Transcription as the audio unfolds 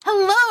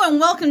Hello and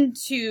welcome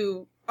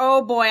to...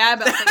 Oh boy, I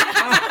about to...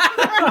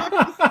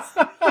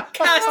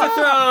 Cast of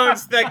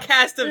Thrones, the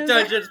Cast of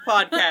Dungeons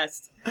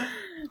podcast.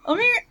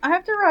 I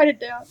have to write it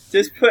down.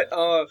 Just put...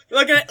 Oh,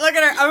 look at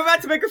her. I'm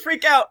about to make her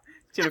freak out.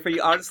 Jennifer,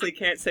 you honestly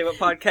can't say what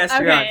podcast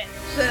you're on. Okay,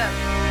 shut up.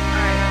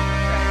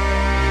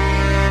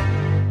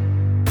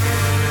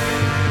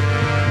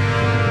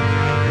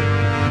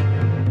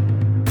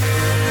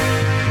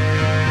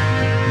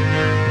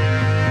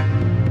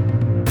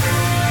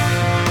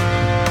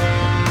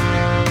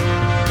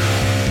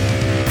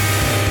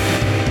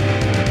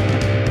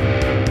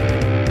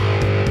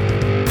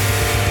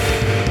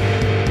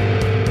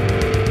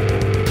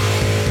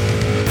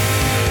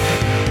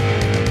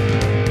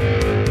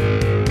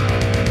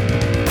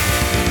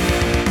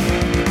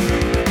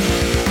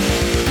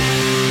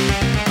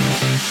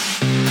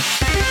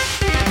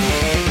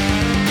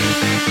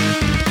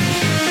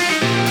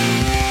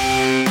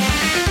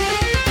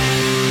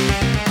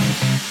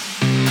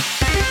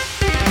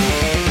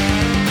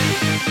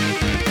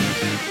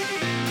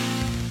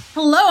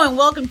 Hello and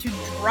welcome to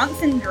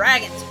Drunks and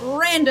Dragons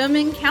Random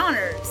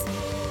Encounters.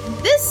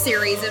 In this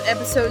series of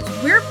episodes,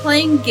 we're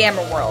playing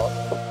Gamma World.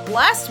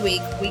 Last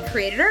week, we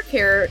created our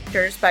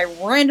characters by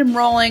random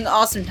rolling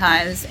awesome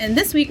times, and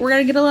this week we're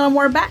going to get a little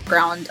more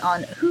background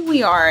on who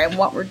we are and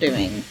what we're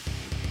doing.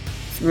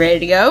 Ready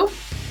to go?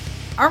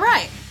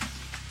 Alright.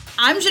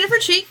 I'm Jennifer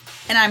Cheek,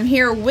 and I'm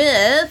here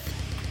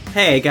with...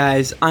 Hey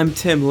guys, I'm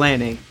Tim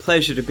Lanning.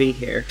 Pleasure to be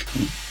here.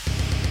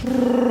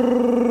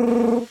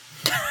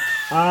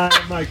 I'm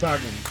Mike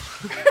Bachman.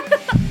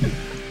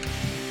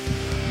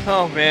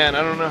 Oh man,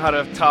 I don't know how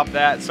to top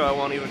that, so I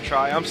won't even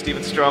try. I'm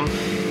Steven Strum.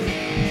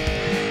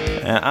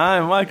 And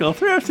I'm Michael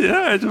Thrifty.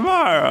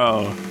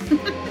 Tomorrow,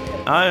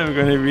 I am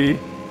going to be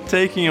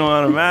taking you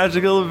on a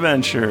magical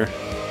adventure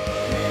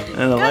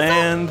in the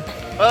land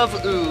Of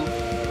Ooh.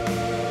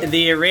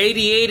 The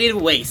Irradiated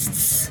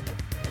Wastes.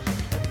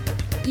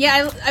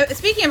 Yeah,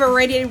 speaking of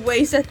irradiated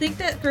waste, I think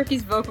that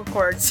Thrifty's vocal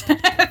cords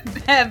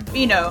have,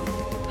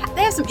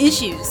 they have some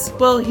issues.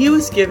 Well, he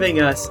was giving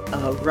us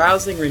a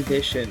rousing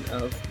rendition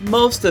of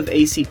most of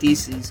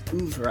AC/DC's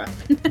oeuvre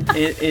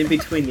in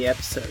between the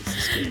episodes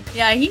this week.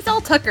 Yeah, he's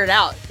all tuckered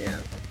out. Yeah.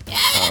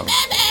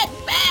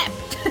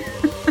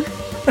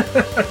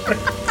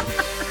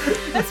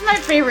 That's my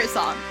favorite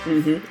song.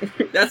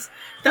 Mm-hmm.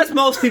 That's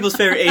most people's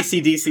favorite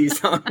AC/DC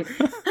song.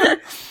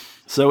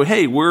 So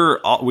hey,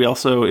 we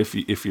also,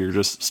 if you're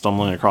just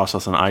stumbling across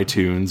us on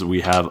iTunes,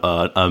 we have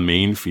a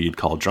main feed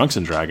called Drunks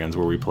and Dragons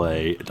where we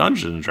play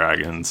Dungeons and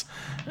Dragons,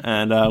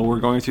 and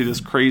we're going through this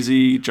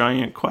crazy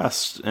giant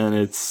quest, and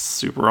it's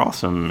super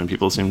awesome, and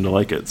people seem to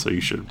like it, so you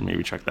should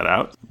maybe check that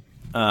out.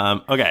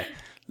 Okay,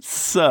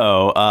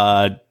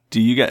 so do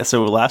you guys?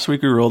 So last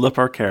week we rolled up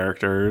our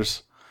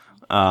characters.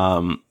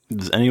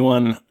 Does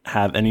anyone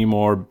have any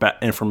more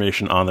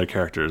information on their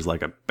characters,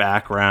 like a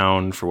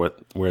background for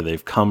where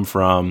they've come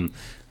from,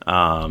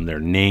 their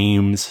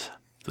names?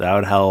 That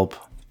would help.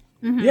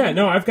 Mm-hmm. Yeah,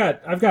 no, I've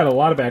got a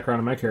lot of background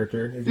on my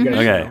character. If you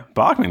guys know.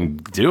 Bachman,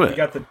 do it. You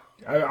got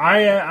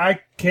I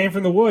came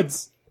from the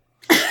woods.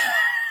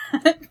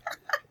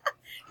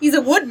 He's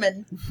a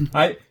woodman.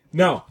 Let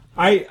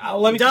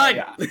me Done.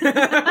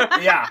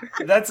 Yeah,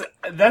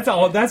 that's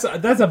all. That's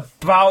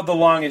about the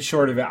long and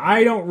short of it.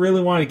 I don't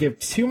really want to give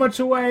too much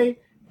away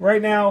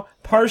right now.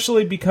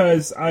 Partially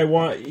because I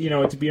want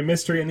it to be a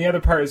mystery, and the other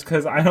part is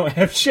because I don't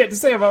have shit to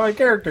say about my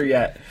character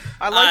yet.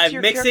 I like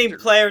your mixing character.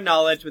 player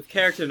knowledge with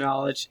character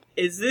knowledge.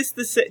 Is this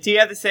do you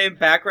have the same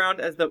background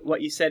as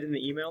what you said in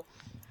the email?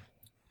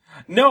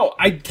 No,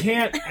 I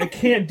can't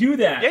do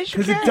that Yes, you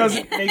because it can.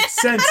 doesn't make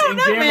sense in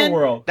Gamma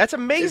World. That's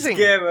amazing.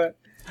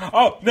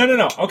 Oh,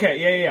 no.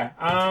 Okay,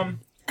 yeah.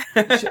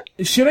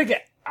 Should I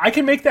get... I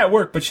can make that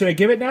work, but should I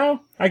give it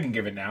now? I can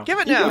give it now. Give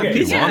it now. Okay.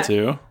 If you want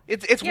to.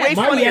 It's Yeah, way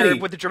my funnier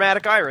Yeti. with the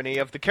dramatic irony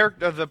of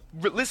the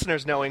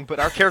listeners knowing, but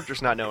our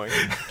characters not knowing.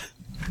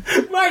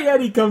 My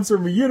Yeti comes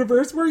from a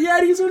universe where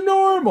Yetis are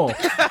normal.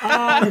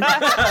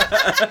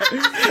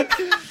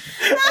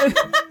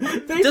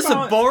 Just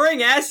a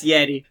boring ass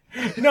Yeti.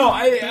 No,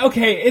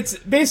 it's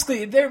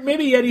basically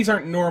maybe Yetis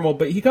aren't normal,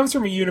 but he comes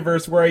from a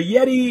universe where a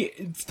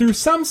Yeti, through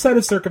some set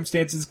of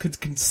circumstances,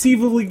 could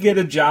conceivably get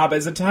a job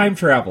as a time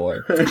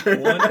traveler.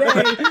 One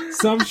day,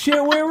 some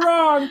shit went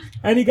wrong,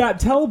 and he got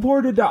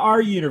teleported to our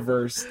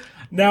universe.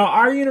 Now,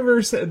 our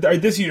universe, or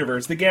this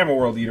universe, the Gamma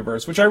World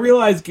universe, which I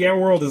realize Gamma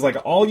World is like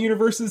all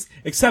universes,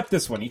 except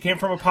this one. He came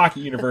from a pocket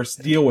universe.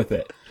 Deal with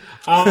it.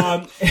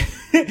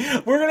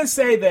 We're gonna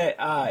say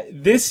that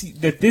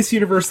this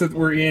universe that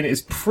we're in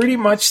is pretty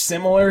much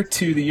similar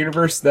to the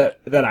universe that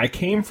I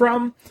came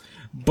from,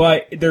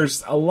 but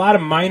there's a lot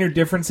of minor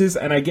differences,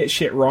 and I get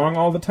shit wrong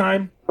all the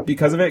time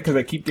because of it, because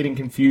I keep getting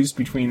confused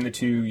between the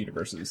two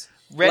universes.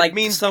 Red like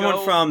means someone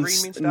go, from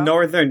green means stop.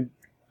 northern.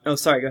 Oh,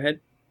 sorry. Go ahead.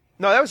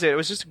 No, that was it. It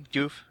was just a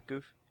goof.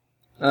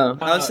 Oh,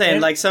 I was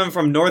saying like someone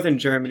from northern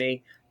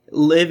Germany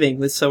living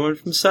with someone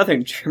from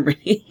southern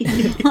Germany.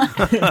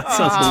 That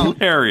sounds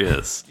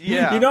hilarious.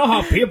 Yeah. You know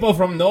how people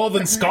from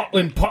northern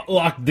Scotland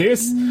potluck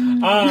this?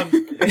 No,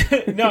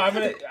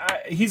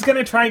 he's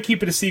gonna try and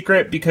keep it a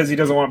secret because he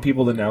doesn't want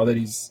people to know that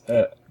he's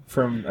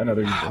from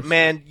another universe.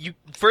 Man,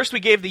 first we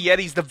gave the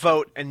Yetis the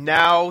vote, and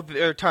now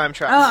they're time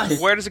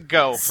traveling. Where does it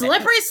go?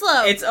 Slippery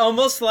slope. It's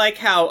almost like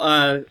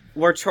how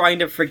we're trying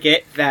to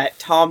forget that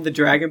Tom the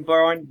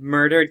Dragonborn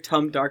murdered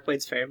Tom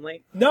Darkblade's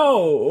family.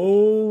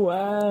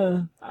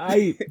 No,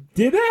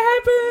 did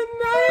that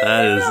happen?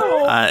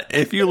 That is,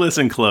 if you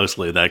listen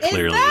closely, that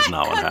clearly that is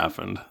not what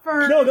happened.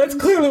 No, that's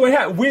clearly what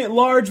happened.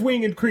 Large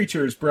winged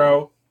creatures,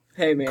 bro.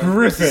 Hey man,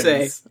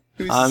 Griffins.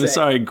 I'm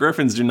sorry,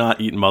 griffins do not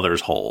eat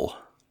mothers whole.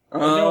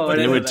 Oh, but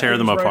they would tear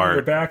them right in apart.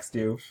 Their backs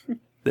do.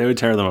 They would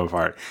tear them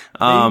apart.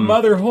 They eat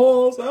mother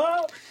holes.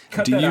 Oh,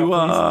 cut Do that you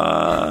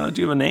out,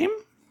 do you have a name?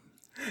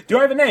 please. Do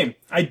I have a name?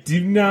 I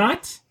do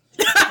not.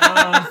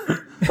 All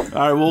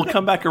right, we'll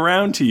come back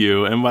around to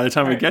you, and by the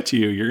time we right. get to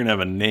you, you're gonna have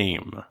a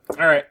name.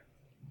 All right.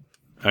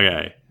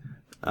 Okay.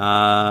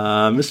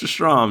 Mr.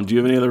 Strom, do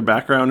you have any other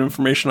background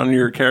information on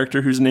your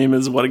character whose name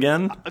is what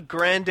again? A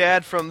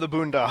granddad from the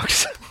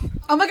Boondocks.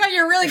 Oh my god,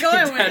 you're really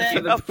going with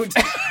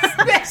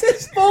it. That's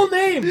his full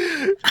name.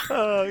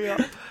 Oh,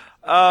 yeah.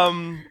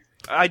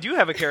 I do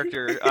have a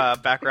character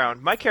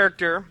background. My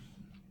character,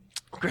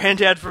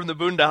 Granddad from the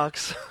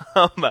Boondocks,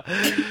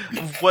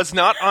 was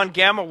not on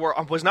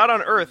was not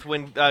on Earth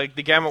when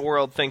the Gamma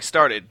World thing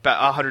started,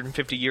 about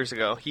 150 years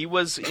ago. He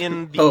was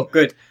in the, Oh,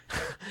 good.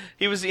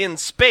 He was in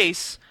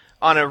space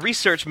on a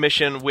research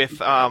mission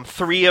with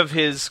 3 of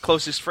his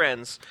closest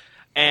friends,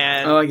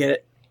 and Oh, I get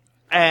it.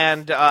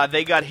 and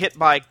they got hit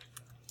by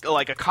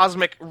like a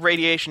cosmic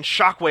radiation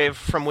shockwave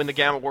from when the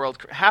Gamma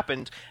World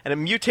happened, and it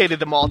mutated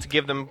them all to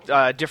give them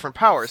different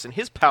powers. And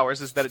his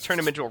powers is that it turned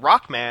him into a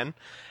rock man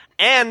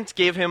and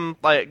gave him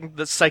like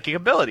the psychic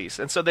abilities.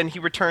 And so then he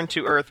returned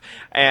to Earth,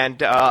 and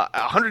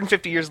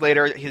 150 years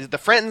later, the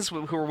friends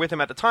who were with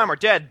him at the time are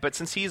dead, but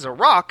since he's a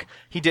rock,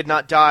 he did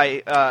not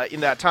die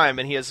in that time,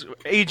 and he is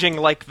aging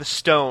like the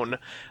stone.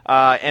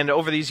 And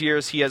over these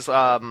years, he has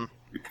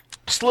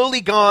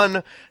slowly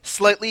gone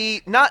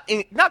slightly,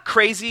 not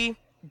crazy,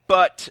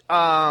 but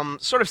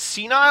sort of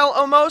senile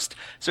almost.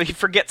 So he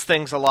forgets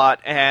things a lot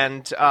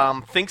and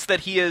thinks that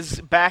he is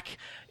back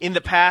in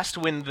the past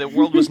when the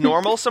world was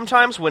normal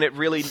sometimes, when it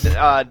really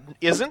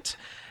isn't.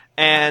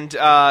 And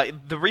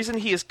the reason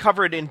he is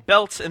covered in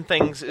belts and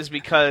things is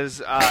because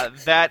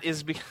that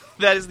is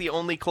the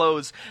only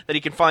clothes that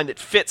he can find that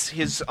fits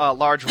his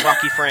large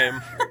rocky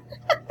frame.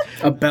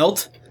 A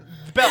belt?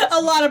 Belts.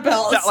 A lot of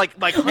belts. Like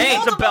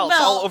hundreds of belts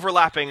belt. all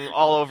overlapping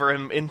all over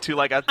him into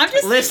like a...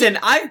 Listen,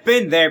 I've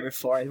been there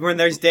before. When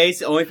there's days,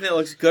 the only thing that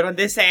looks good on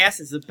this ass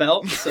is the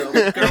belt, so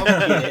girl, get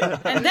it.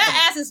 And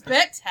that ass is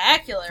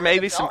spectacular.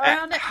 Maybe With the some belt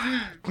around it.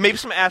 maybe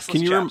some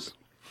assless chaps.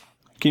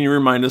 Can you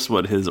remind us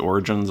what his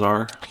origins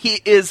are?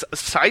 He is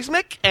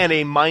seismic and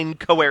a mind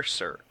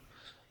coercer.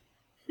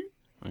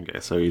 Okay,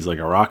 so he's like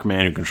a rock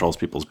man who controls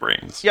people's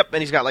brains. Yep,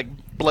 and he's got like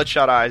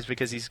bloodshot eyes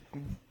because he's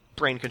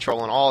brain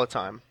controlling all the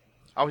time.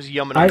 I was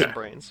yumming on his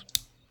brains.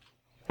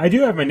 I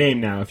do have my name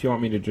now. If you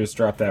want me to just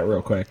drop that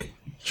real quick.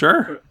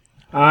 Sure.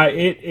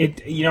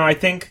 I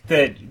think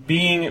that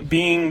being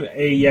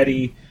a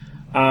Yeti,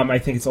 I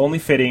think it's only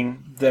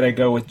fitting that I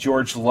go with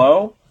George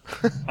Lowe,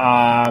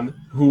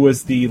 who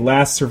was the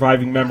last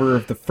surviving member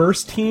of the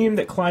first team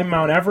that climbed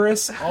Mount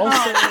Everest.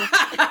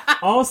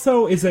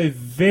 Also was a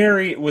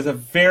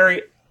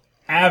very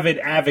avid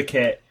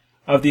advocate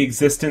of the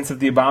existence of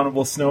the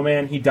abominable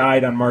snowman. He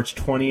died on March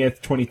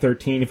 20th,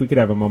 2013. If we could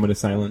have a moment of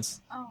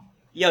silence.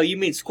 Yo, you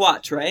mean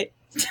Squatch, right?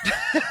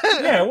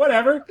 Yeah,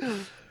 whatever.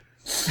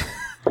 Is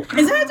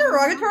that a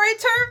derogatory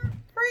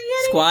term for a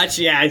Yeti? Squatch,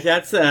 yeah,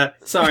 that's,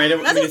 sorry, I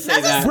didn't mean to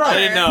say that. Bro, I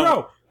didn't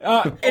know.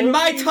 In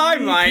my we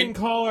timeline- can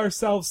call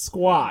ourselves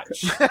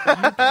Squatch. You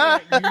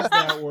can't use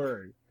that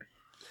word.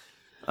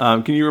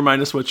 Can you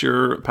remind us what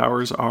your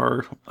powers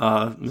are,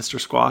 Mr.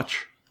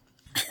 Squatch?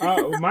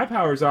 My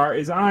powers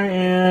is I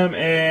am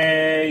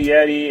a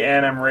Yeti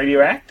and I'm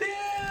radioactive.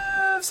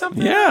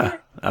 Something. Yeah,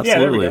 like that? Yeah,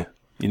 there we absolutely. go.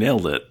 You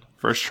nailed it.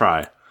 First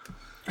try.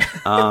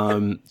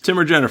 Tim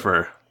or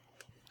Jennifer?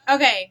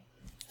 Okay,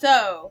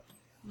 so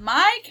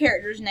my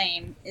character's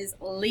name is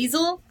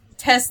Liesl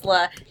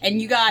Tesla,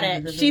 and you got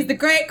it. She's the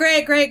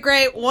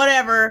great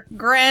whatever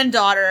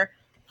granddaughter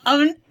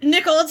of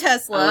Nikola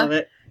Tesla. I love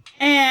it.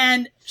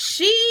 And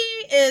she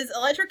is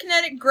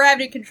electrokinetic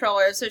gravity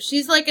controller, so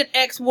she's like an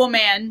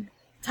ex-woman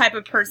type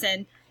of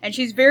person, and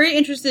she's very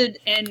interested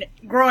in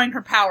growing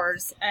her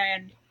powers.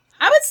 And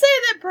I would say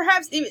that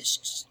perhaps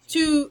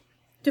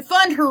to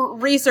fund her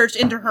research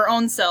into her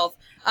own self,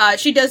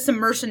 she does some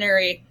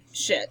mercenary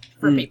shit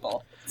for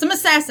people. Some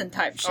assassin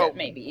type shit,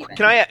 maybe even.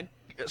 Can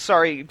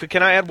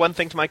I add one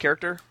thing to my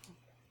character?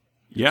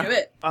 Yeah. Do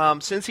it.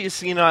 Since he is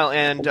senile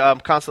and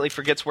constantly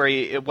forgets what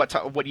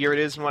year it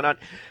is and whatnot,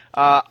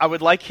 I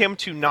would like him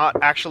to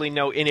not actually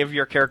know any of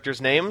your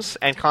characters' names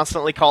and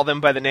constantly call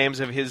them by the names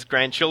of his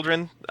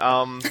grandchildren,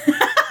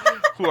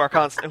 who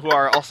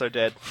are also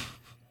dead.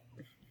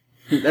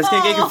 That's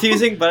gonna get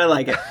confusing, but I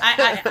like it.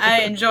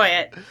 I enjoy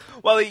it.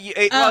 Well,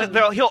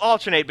 he'll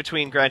alternate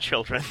between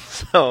grandchildren,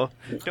 so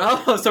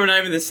Oh, so we're not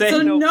even the same.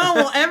 So no one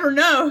will ever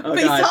know who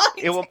he's God.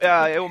 talking it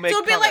will make. So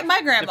it'll be like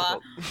my grandma.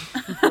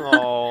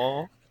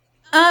 Aww.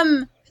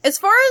 As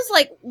far as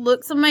like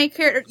looks of my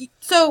character,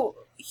 so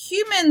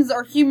humans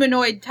are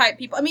humanoid type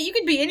people. I mean, you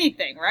could be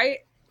anything, right?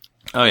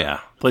 Oh yeah,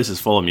 place is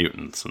full of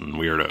mutants and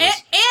weirdos.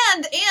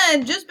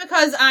 And just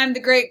because I'm the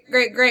great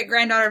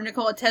granddaughter of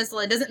Nikola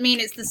Tesla doesn't mean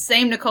it's the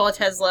same Nikola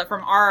Tesla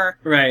from our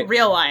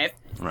real life.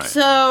 Right.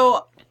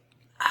 So,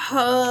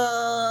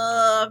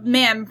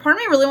 man, part of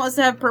me really wants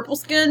to have purple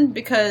skin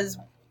because,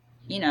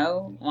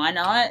 why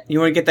not? You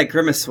want to get that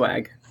Grimace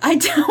swag. I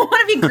don't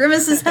want to be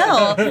Grimace as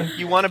hell.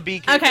 You want to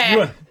be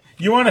Okay.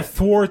 You want to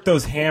thwart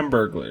those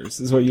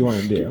Hamburglers, is what you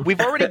want to do. We've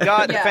already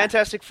got the Yeah.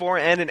 Fantastic Four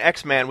and an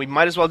X-Man. We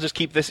might as well just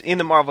keep this in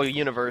the Marvel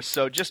universe.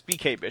 So just be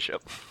Kate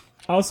Bishop.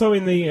 Also,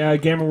 in the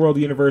Gamma World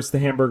universe, the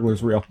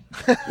Hamburglar's real.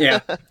 Yeah.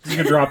 You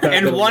can drop that.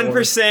 And little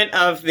 1%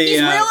 of the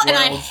He's real, and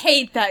I world.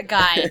 hate that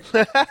guy.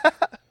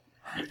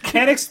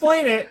 Can't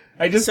explain it.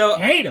 I just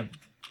hate him.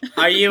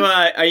 Are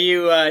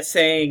you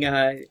saying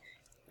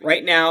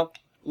right now,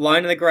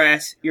 line in the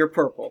grass, you're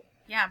purple.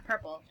 Yeah, I'm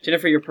purple.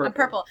 Jennifer, you're purple. I'm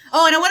purple.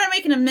 Oh, and I want to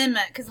make an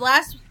amendment, because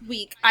last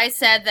week I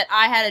said that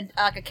I had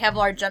a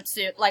Kevlar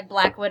jumpsuit like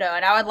Black Widow,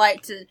 and I would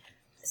like to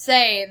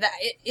say that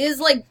it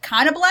is like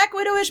kind of Black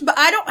Widow-ish, but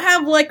I don't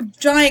have like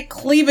giant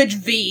cleavage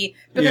V,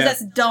 because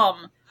that's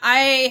dumb.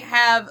 I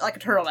have like a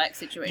turtleneck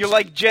situation. You're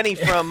like Jenny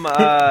from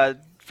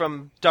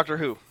Doctor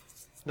Who,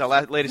 the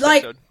latest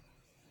Like- episode.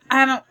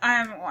 I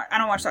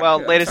don't watch that. Well,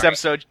 latest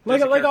episode. Like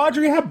there's a character.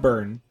 Audrey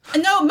Hepburn.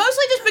 No,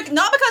 mostly just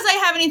not because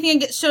I have anything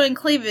against showing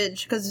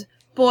cleavage, because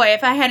boy,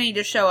 if I had any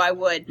to show, I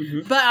would.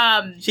 Mm-hmm.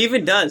 But She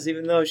even does,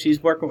 even though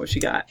she's working what she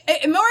got.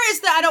 more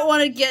is that I don't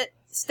want to get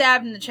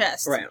stabbed in the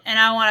chest, Right. and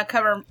I want to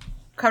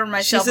cover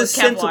myself She's a with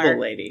Kevlar. sensible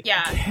lady.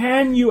 Yeah.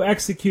 Can you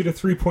execute a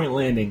 3-point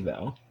landing,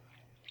 though?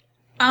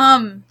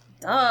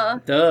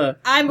 Duh.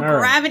 I'm a All right.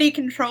 gravity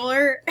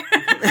controller.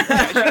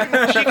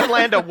 She can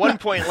land a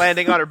 1-point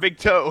landing on her big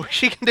toe.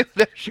 She can do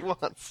whatever she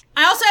wants.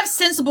 I also have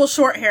sensible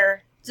short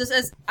hair, just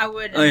as I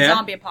would in Oh, a yeah?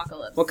 zombie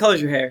apocalypse. What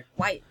color's your hair?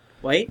 White.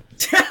 White?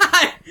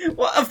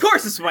 Well, of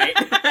course it's white.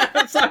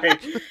 I'm sorry.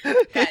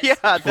 Yeah,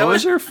 What that was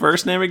was your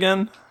first name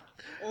again?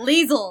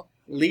 Liesel.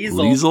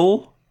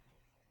 Liesel.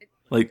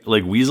 Liesel?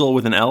 Like weasel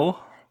with an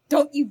L?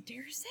 Don't you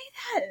dare say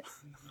that.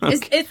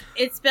 Okay.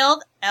 It's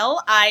spelled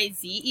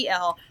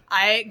Lizel.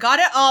 I got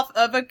it off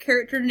of a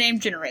character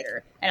named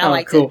Generator, and I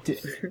liked cool.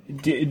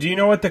 it. Do you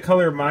know what the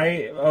color of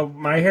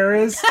my hair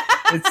is?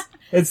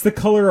 It's the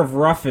color of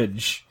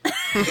roughage. But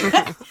you don't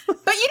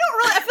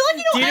really. I feel like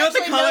you don't. Do you know what the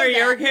actually color of that.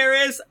 your hair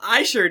is?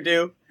 I sure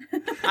do.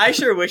 I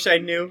sure wish I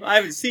knew. I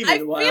haven't seen it I in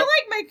a feel while. like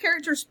my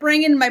character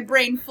sprang into my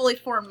brain fully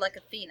formed like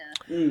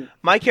Athena.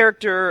 my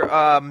character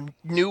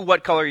knew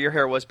what color your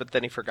hair was, but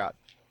then he forgot.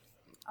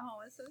 Oh,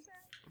 it's so sad.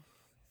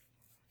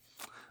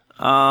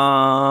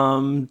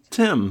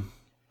 Tim.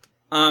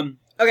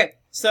 Okay,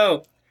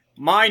 so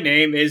my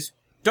name is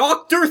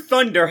Dr.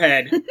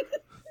 Thunderhead.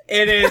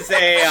 It is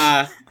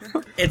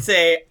it's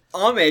a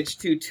homage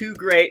to two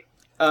great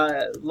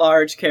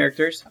large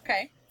characters.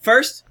 Okay.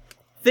 First,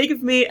 think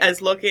of me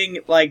as looking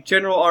like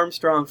General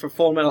Armstrong from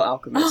Full Metal Oh,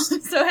 Alchemist.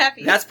 I'm so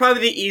happy. That's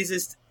probably the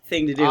easiest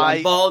thing to do.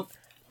 I'm bald.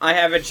 I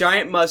have a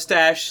giant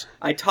mustache.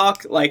 I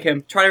talk like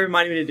him. Try to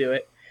remind me to do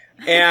it.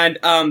 And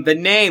the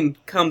name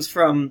comes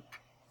from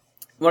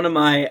one of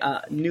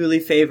my newly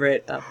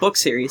favorite book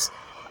series,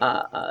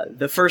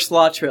 the First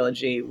Law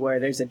trilogy, where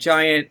there's a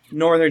giant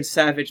northern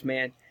savage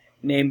man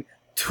named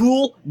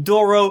Tool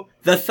Doro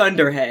the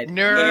Thunderhead.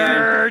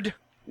 Nerd.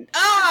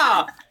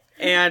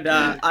 And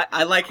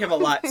I like him a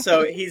lot.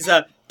 So he's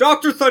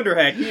Dr.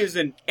 Thunderhead. He is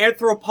an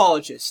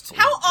anthropologist.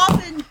 How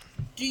often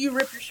do you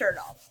rip your shirt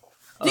off?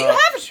 Do you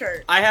have a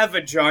shirt? I have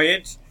a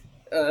giant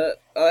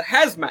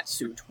hazmat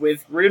suit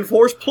with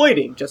reinforced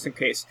plating, just in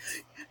case.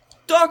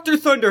 Dr.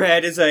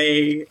 Thunderhead is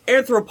a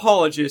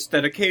anthropologist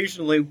that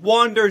occasionally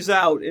wanders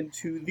out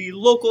into the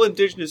local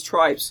indigenous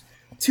tribes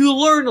to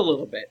learn a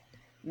little bit.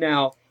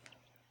 Now,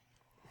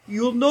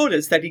 you'll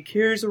notice that he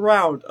carries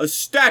around a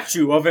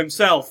statue of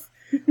himself,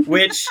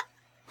 which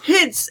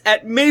hints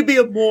at maybe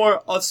a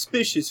more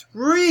auspicious,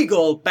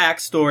 regal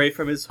backstory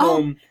from his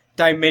home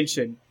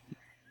dimension.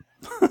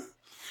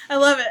 I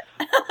love it.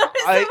 I love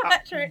it so I-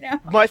 much right now.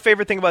 My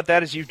favorite thing about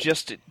that is you've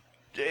just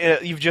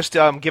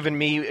given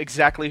me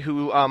exactly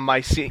who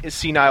my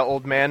senile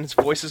old man's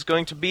voice is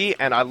going to be,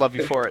 and I love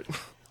you for it.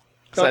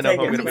 'Cause I know Don't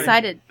who I'm take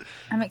going it. to be.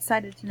 I'm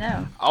excited to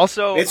know.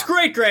 Also, It's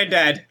great,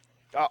 Granddad!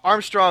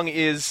 Armstrong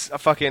is a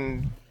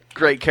fucking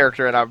great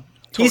character, and I'm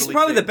totally He's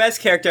probably the best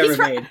character ever He's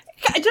right.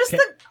 made. Just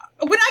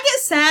when I get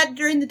sad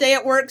during the day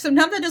at work,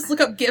 sometimes I just look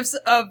up gifs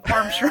of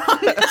Armstrong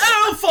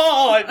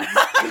Alphonse!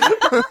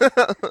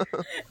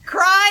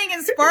 crying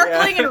and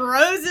sparkling and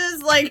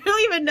roses. Like, who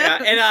even knows?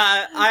 Yeah, and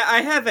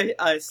I have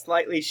a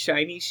slightly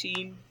shiny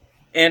sheen,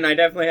 and I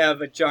definitely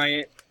have a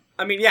giant.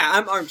 I mean, yeah,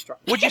 I'm Armstrong.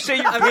 Would you say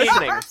you're I mean,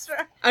 glistening?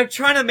 I'm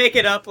trying to make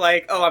it up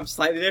like, oh, I'm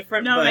slightly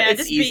different, No, but man,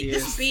 it's just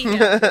easy. be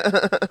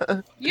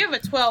him. You have a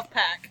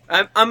 12-pack.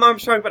 I'm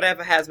Armstrong, but I have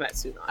a hazmat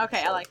suit on.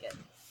 Okay, I like it.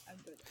 I'm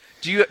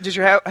good. Does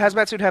your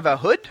hazmat suit have a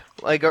hood?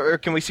 Like, or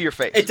can we see your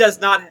face? It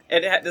does not.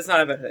 Does not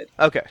have a hood.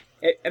 Okay.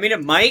 I mean,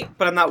 it might,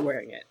 but I'm not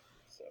wearing it.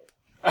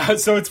 So,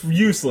 So it's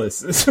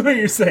useless. Is what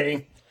you're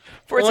saying.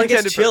 For its when it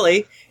gets intended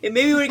chilly,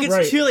 maybe when it gets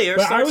Right. chillier,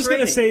 But I starts was going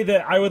to raining. say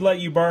that I would let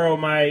you borrow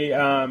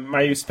my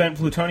my spent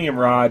plutonium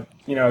rod,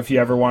 if you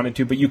ever wanted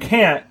to, but you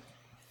can't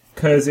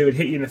because it would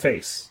hit you in the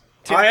face.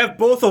 I have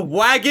both a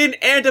wagon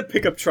and a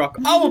pickup truck.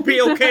 I will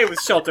be okay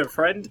with shelter,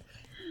 friend.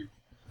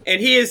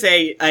 And he is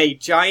a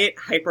giant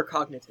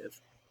hypercognitive.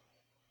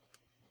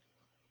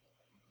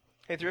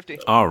 Hey, Thrifty.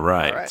 All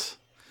right. All right.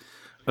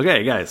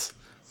 Okay, guys.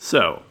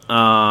 So,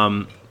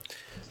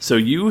 so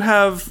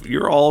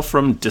you're all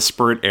from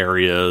disparate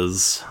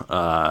areas,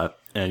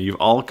 and you've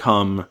all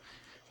come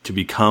to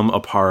become a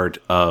part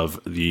of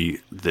the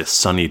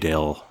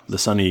Sunnydale, the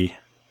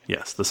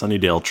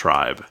Sunnydale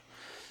tribe.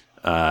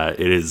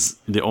 It is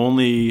the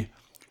only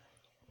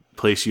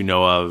place you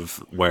know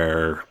of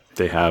where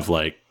they have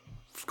like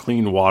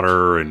clean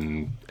water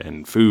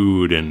and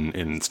food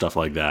and stuff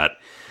like that.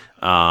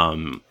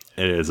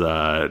 It is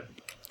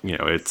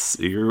it's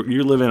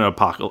you live in a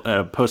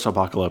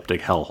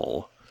post-apocalyptic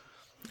hellhole.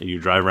 You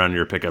drive around in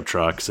your pickup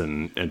trucks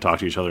and talk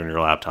to each other in your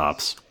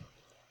laptops.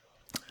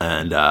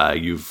 And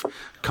you've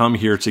come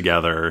here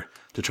together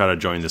to try to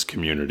join this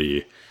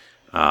community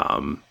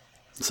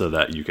so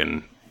that you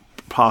can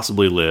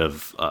possibly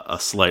live a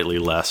slightly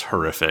less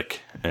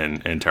horrific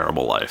and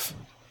terrible life.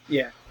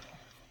 Yeah.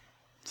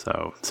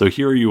 So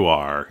here you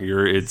are.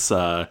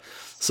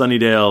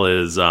 Sunnydale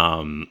is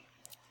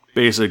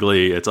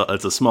basically it's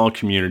a small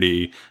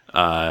community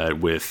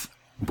with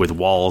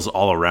walls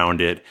all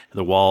around it.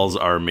 The walls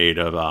are made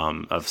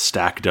of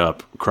stacked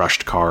up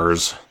crushed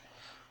cars,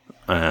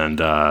 and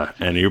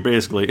you're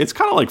basically it's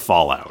kind of like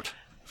Fallout.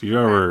 If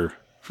you're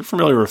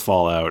familiar with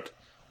Fallout,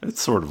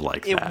 it's sort of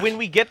like that. When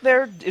we get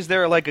there, is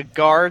there like a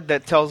guard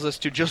that tells us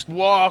to just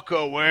walk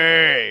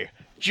away?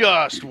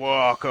 Just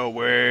walk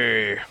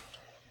away.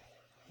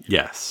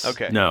 Yes.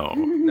 Okay. No.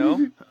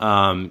 No?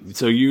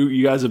 So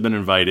you guys have been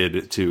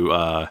invited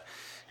to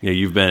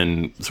you've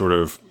been sort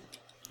of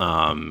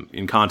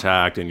in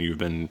contact, and you've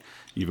been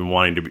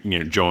wanting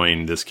to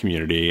join this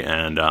community,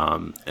 and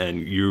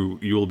you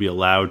will be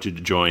allowed to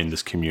join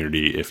this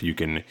community if you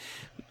can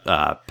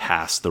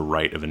pass the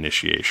rite of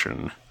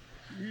initiation.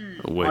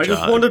 Which, I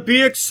just want to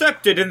be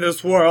accepted in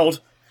this world.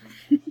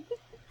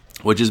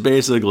 Which is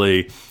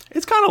basically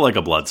it's kind of like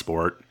a blood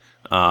sport.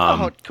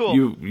 Oh, cool.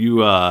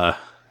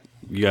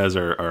 You guys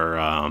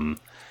are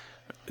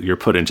you're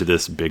put into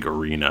this big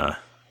arena,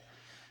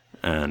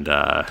 and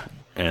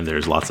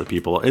there's lots of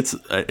people. It's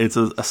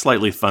a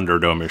slightly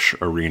Thunderdome-ish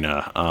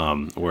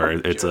arena, where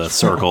it's a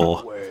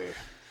circle,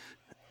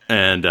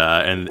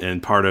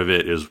 and part of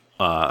it is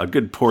a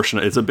good portion.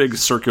 It's a big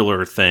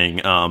circular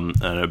thing,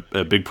 and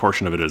a big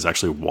portion of it is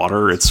actually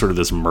water. It's sort of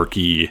this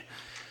murky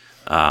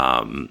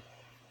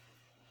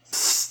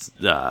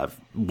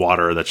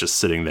water that's just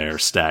sitting there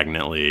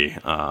stagnantly,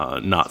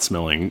 not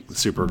smelling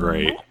super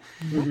great.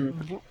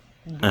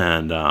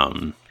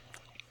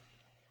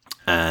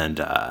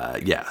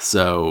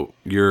 So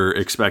you're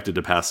expected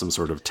to pass some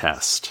sort of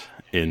test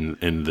in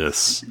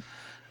this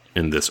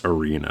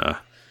arena,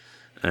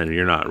 and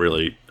you're not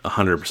really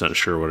 100%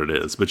 sure what it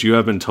is, but you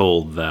have been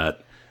told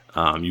that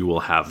you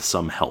will have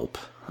some help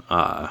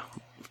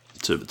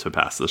to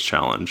pass this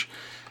challenge.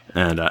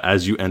 And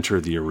as you enter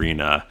the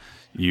arena,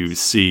 you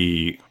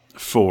see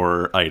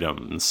 4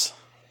 items,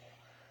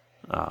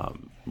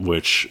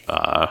 which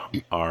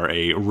are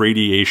a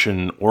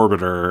radiation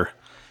orbiter,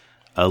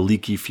 a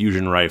leaky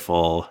fusion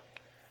rifle,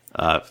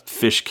 a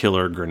fish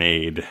killer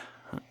grenade,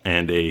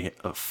 and a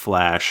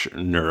flash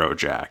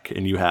neurojack.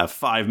 And you have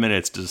 5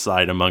 minutes to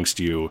decide amongst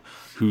you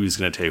who's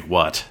going to take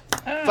what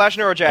Flash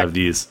neurojack.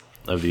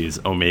 of these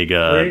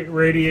Omega.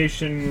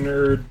 Radiation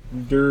nerd.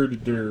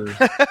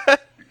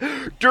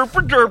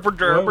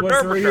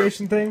 What's the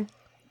radiation thing?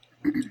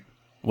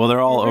 Well,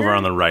 they're all over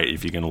on the right.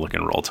 If you can look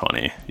and roll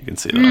 20, you can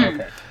see them.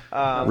 Okay.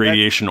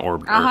 Radiation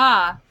orbiter.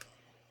 Aha.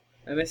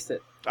 I missed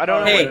it. I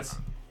don't know Hey. what it is.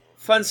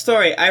 Fun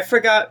story. I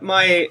forgot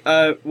my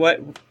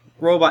what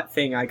robot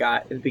thing I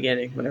got at the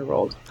beginning when I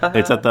rolled.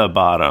 It's at the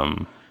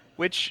bottom.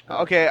 Which,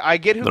 okay, I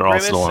get who They're all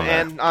Grimace still on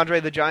there. and Andre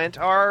the Giant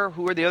are.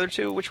 Who are the other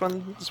two? Which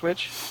one is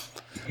which?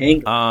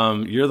 Hank.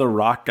 You're the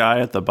rock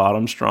guy at the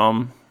bottom,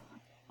 Strom,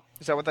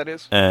 Is that what that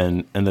is?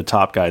 and the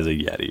top guy's a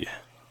Yeti.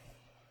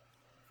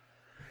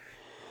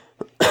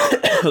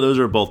 Those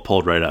are both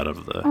pulled right out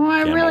of the. Oh,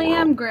 I Gamma really world.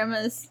 am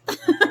Grimace.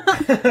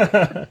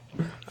 I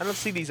don't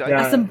see these Yeah.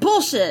 items. That's some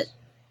bullshit.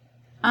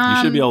 You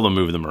should be able to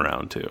move them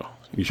around too.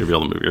 You should be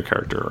able to move your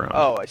character around.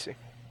 Oh, I see.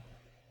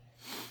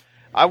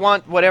 I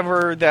want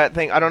whatever that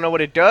thing. I don't know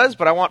what it does,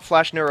 but I want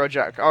Flash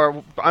Neurojack.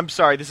 Or I'm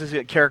sorry, this is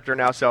a character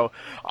now, so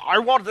I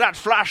want that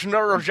Flash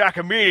Neurojack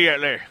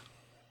immediately.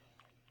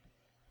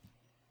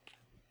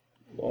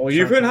 Oh,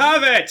 you can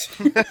have it!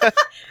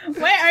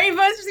 Wait, are you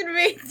both just gonna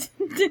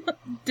be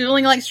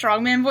doing like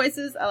strongman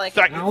voices? I like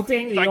it. I'll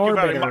take the Thank you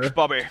very orbiter. much,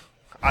 Bobby.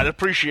 I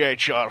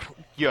appreciate your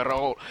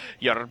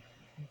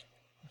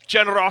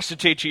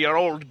generosity to your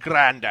old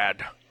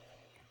granddad.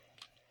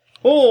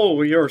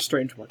 Oh, you're a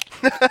strange one.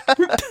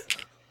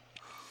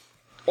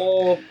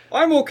 Oh,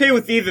 I'm okay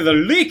with either the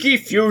leaky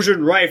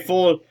fusion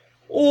rifle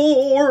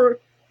or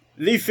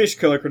the fish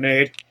killer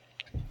grenade.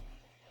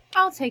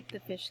 I'll take the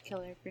fish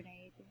killer grenade.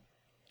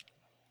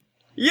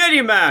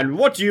 Yeti man,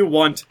 what do you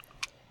want?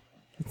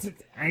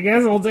 I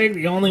guess I'll take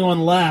the only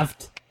one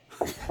left.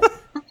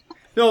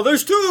 No,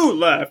 there's two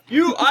left.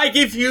 I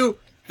give you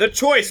the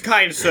choice,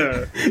 kind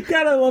sir.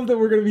 God, I love that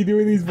we're going to be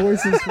doing these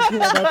voices for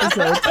 12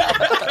 episodes.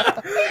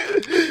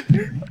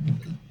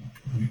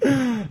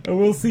 And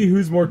we'll see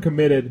who's more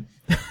committed.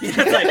 It's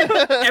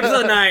like,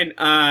 episode 9,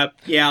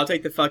 yeah, I'll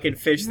take the fucking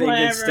fish thing and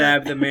Whatever.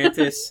 stab the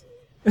mantis.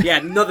 Yeah,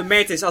 no, the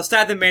mantis. I'll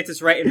stab the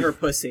mantis right in her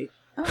pussy.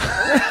 Ooh,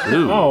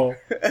 Oh.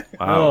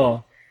 wow.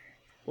 Oh.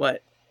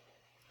 What?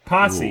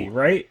 Posse,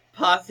 right?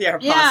 Posse or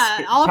Yeah,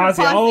 posse? all of her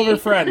Posse, all of her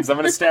posse. friends. I'm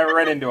going to stab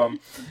right into them.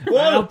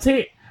 I'll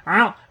take...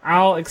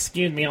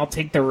 excuse me, I'll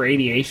take the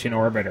radiation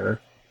orbiter.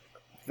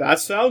 That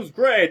sounds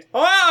great.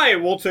 I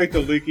will take the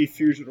leaky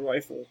fusion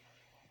rifle.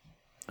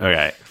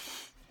 Okay.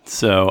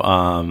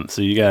 So,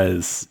 so you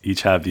guys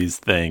each have these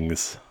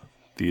things,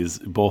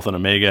 both an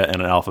Omega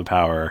and an Alpha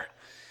power,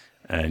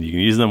 and you can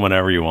use them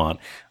whenever you want.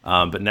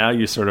 But now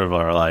you sort of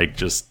are like,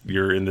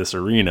 you're in this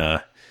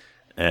arena,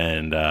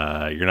 and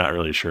you're not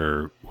really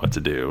sure what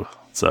to do.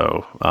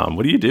 So,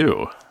 what do you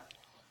do?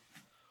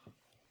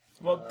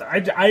 Well,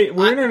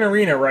 we're in an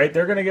arena, right?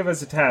 They're going to give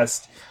us a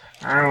test.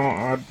 I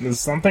don't. Is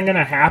something going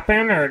to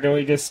happen, or do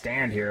we just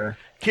stand here?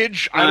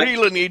 Kids, I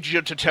really need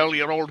you to tell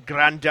your old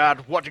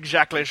granddad what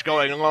exactly is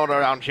going on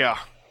around here.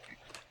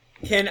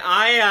 Can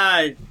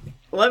I,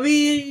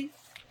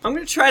 I'm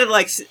gonna try to,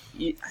 like,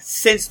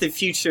 sense the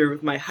future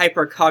with my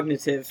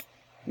hypercognitiveness.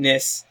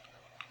 Wait,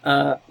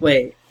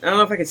 I don't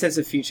know if I can sense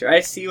the future.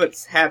 I see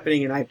what's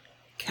happening and I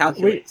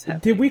calculate what's Wait,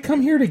 happening. did we come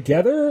here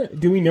together?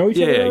 Do we know each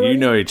other? Yeah, already? you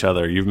know each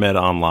other. You've met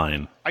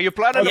online. Are you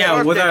planning Yeah,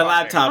 a with birthday our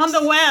party? laptops. On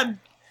the web.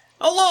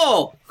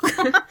 Hello!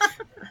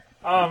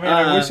 Oh man,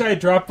 I wish I had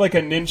dropped like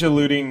a ninja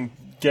looting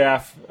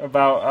gaff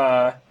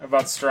about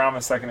Strom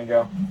a second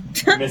ago.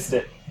 Missed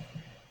it.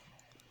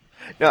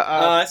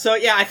 So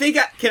yeah, I think,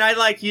 can I,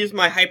 like, use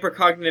my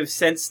hypercognitive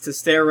sense to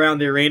stare around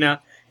the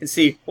arena and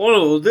see,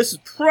 oh, this is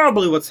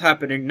probably what's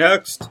happening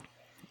next.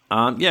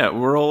 Yeah,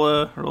 roll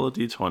a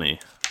d20.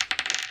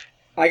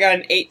 I got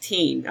an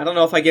 18. I don't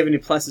know if I give any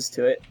pluses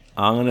to it.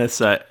 I'm gonna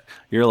say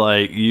you're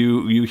like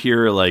you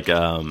hear like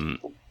an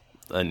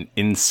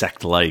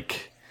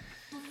insect-like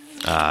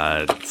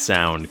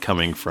sound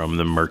coming from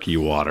the murky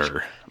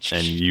water,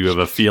 and you have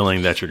a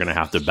feeling that you're gonna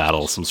have to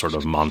battle some sort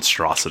of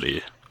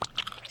monstrosity.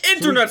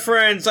 Internet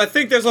friends, I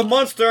think there's a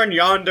monster in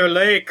yonder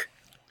lake.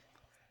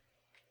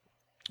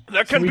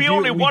 There can we be do-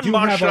 only we one do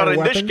have monster our in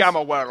this weapons?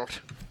 gamma world.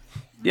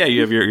 Yeah,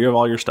 you have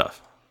all your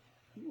stuff.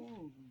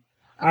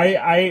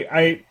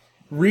 I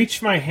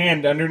reach my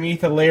hand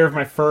underneath a layer of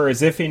my fur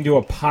as if into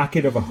a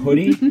pocket of a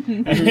hoodie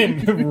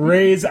and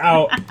raise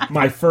out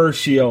my fur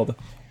shield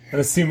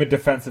and assume a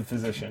defensive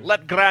position.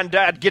 Let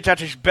Granddad get at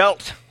his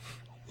belt.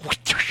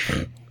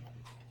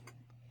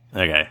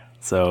 Okay,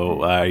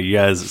 so you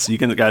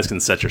guys can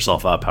set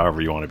yourself up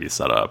however you want to be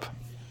set up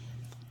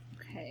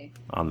Okay.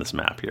 on this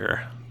map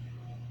here.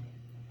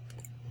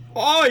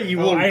 I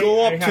will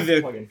go up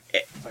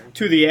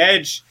to the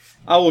edge.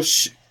 I will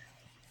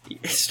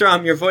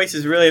Strom, your voice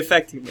is really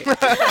affecting me.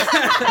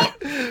 I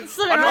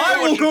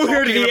will go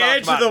here to the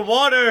edge of the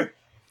water,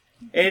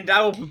 and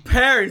I will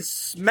prepare and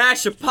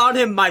smash upon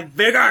him my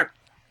vigor.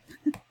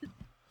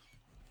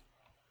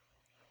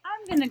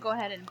 I'm gonna go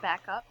ahead and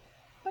back up,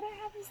 but I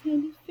have this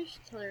handy fish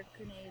killer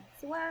grenade,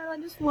 so why don't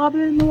I just lob it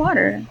in the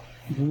water?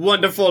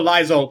 Wonderful,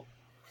 Lizel.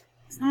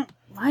 It's not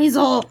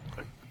Lizel.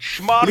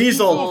 Smart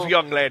Liesel. move,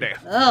 young lady.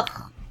 Ugh.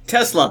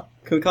 Tesla.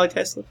 Can we call it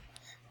Tesla?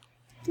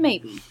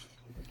 Maybe.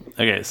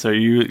 Okay, so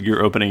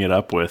you're opening it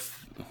up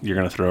with you're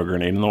gonna throw a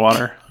grenade in the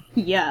water.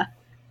 Yeah.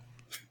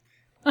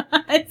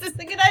 Is this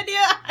a good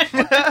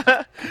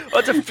idea? Well,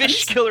 it's a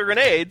fish killer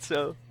grenade,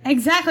 so...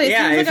 Exactly. It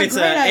Yeah, seems if like it's a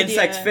great an idea.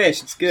 insect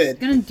fish, it's good.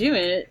 Gonna do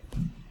it.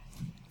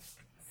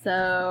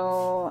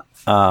 So.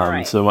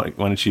 So why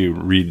don't you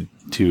read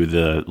to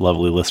the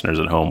lovely listeners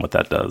at home what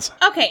that does?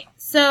 Okay,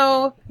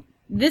 so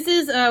this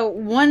is a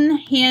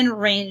one-hand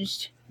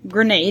ranged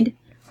grenade.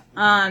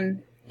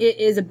 It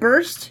is a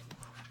burst,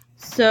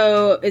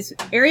 so it's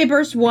area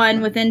burst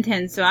 1 within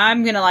 10. So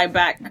I'm gonna like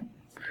back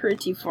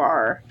pretty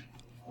far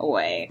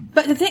away.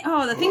 But the thing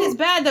that's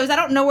bad though is I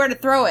don't know where to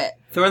throw it.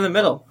 Throw it in the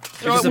middle.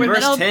 Throw It's it a in the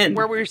burst middle 10.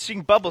 Where we're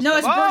seeing bubbles. No,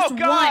 it's oh, burst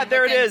God, 1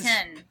 there it within is.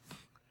 10.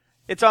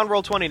 It's on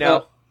roll 20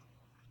 now.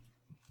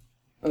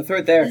 I'll throw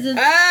it there. This is-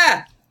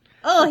 Ah!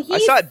 Oh, he's I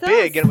saw it so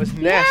big and it was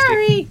nasty.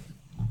 scary.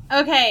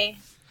 Okay,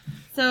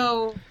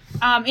 so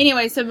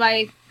anyway, so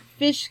my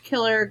fish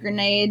killer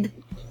grenade,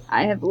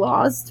 I have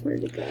lost where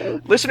to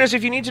go. Listeners,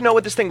 if you need to know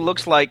what this thing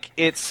looks like,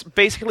 it's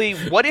basically,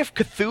 what if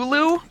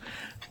Cthulhu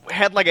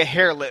had like a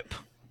hair lip?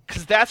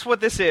 Because that's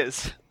what this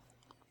is.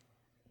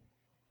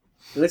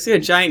 It looks like a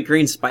giant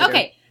green spider.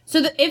 Okay, so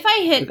if I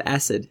hit, With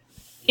acid.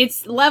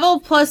 it's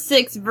level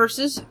 +6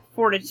 versus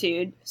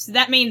fortitude. So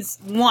that means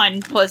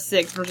 1 +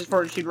 6 versus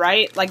fortitude,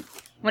 right? Like,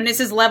 when it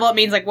says level, it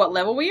means like what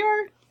level we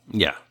are?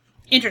 Yeah.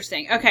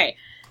 Interesting. Okay.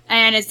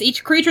 And it's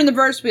each creature in the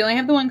verse. We only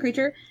have the one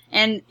creature.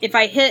 And if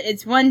I hit,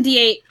 it's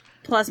 1d8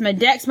 plus my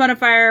dex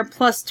modifier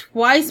plus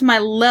twice my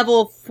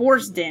level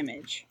force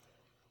damage.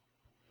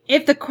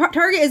 If the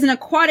target is an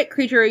aquatic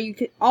creature, you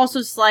could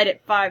also slide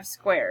it 5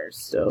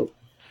 squares. Dope.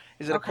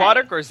 Is it Okay.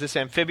 aquatic or is this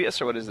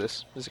amphibious or what is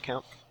this? Does it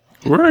count?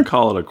 We're going to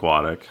call it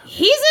aquatic.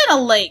 He's in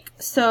a lake,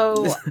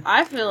 so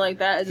I feel like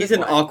that is He's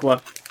an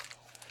aquatic.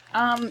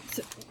 aqua.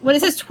 When it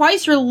says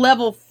twice your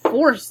level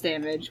force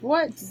damage,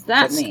 what does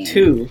that That's mean?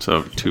 2.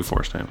 So 2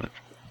 force damage.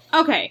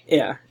 Okay.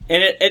 Yeah.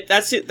 And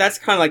that's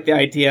kind of like the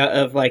idea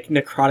of like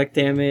necrotic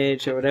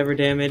damage or whatever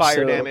damage. Fire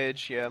so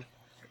damage, yeah.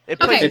 It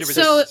Okay, plays into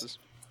so- resistances.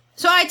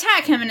 So I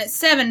attack him, and it's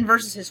 7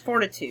 versus his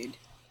fortitude.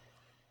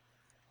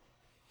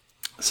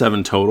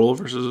 7 total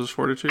versus his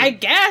fortitude? I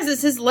guess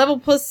it's his level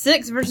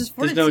 +6 versus There's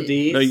fortitude. no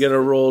D's. No, you gotta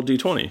roll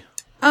d20.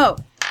 Oh,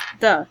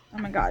 duh. Oh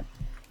my god.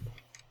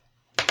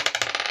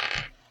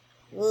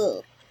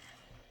 Ugh.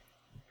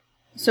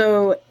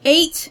 So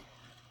 8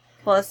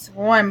 plus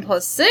 1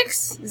 plus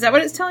 6? Is that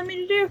what it's telling me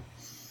to do?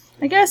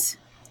 I guess.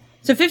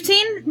 So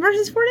 15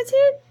 versus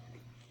fortitude?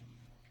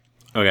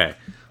 Okay.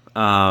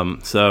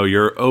 So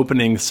your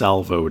opening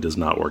salvo does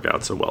not work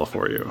out so well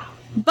for you.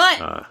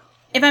 But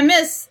if I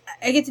miss,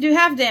 I get to do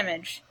half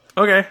damage.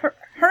 Okay.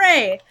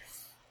 Hooray!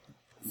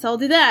 So I'll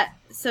do that.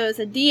 So it's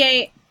a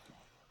D8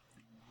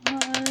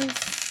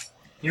 plus...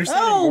 You're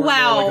sounding Oh, more and more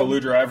wow. like a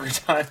Ludra every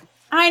time.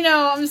 I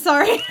know, I'm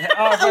sorry.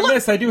 Oh, if I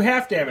miss, I do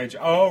half damage.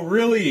 Oh,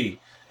 really?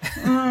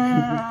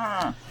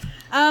 Well,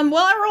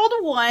 I rolled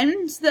a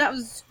 1, so that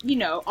was,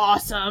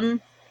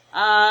 awesome.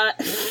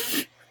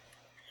 Guys,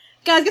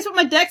 guess what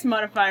my dex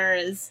modifier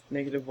is?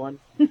 -1.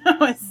 No,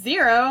 it's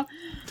 0.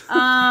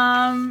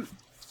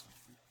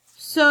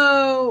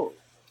 So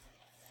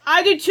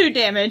I do 2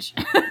 damage.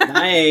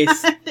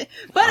 Nice. But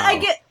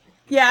Wow.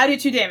 I do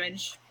 2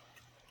 damage.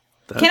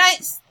 That's Can I...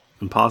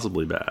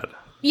 impossibly bad.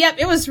 Yep,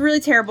 it was really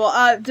terrible.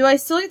 Do I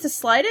still get to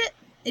slide it?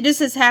 It just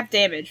says half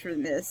damage for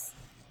this.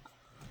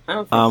 I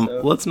don't think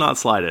so. Let's not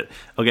slide it.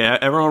 Okay,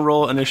 everyone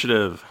roll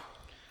initiative.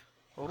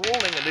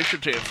 Rolling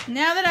initiative.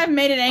 Now that I've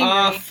made it angry.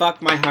 Ah,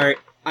 fuck my heart.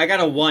 I got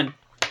a 1.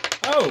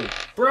 Oh,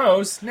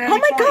 bros. Oh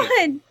my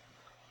god!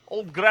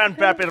 Old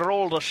Grandpappy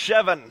rolled a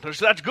 7. Is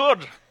that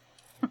good?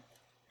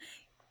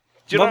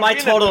 But my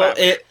total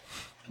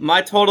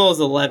is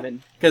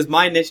 11 because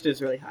my initiative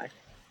is really high.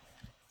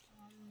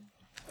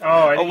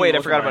 Oh wait,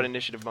 I forgot about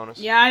initiative bonus.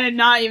 Yeah, I did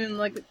not even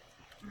look.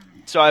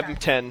 So I have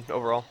 10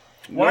 overall.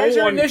 Why No is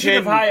your one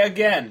initiative can- high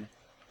again?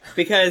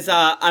 Because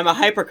I'm a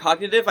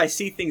hypercognitive. I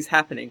see things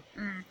happening.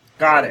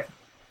 Got it.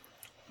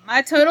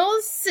 My total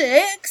is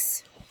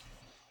 6.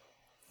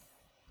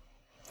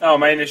 Oh,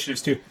 my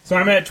initiative's 2. So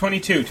I'm at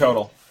 22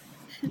 total.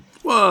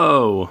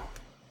 Whoa.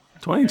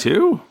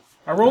 22?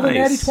 I rolled a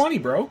natty Nice. 20,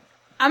 bro.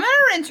 I'm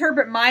gonna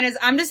interpret mine as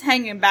I'm just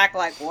hanging back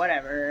like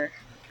whatever.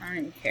 I don't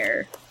even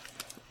care.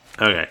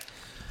 Okay.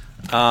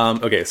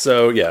 Okay,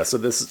 so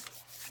this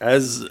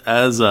as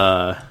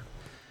oh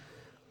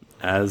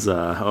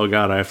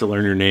god, I have to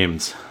learn your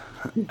names.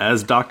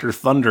 As Dr.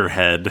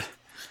 Thunderhead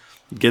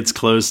gets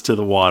close to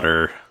the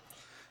water,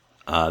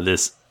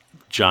 this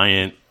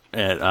giant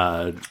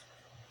names.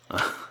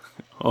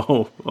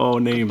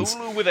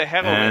 Cthulhu with a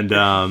head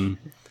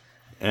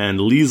And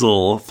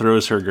Liesel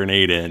throws her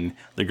grenade in.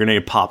 The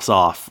grenade pops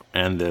off,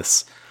 and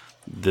this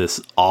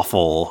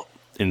awful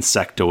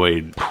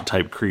insectoid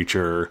type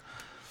creature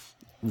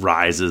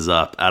rises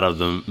up out of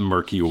the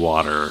murky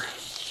water.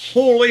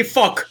 Holy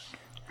fuck!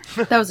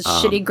 That was a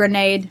shitty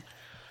grenade.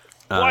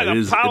 It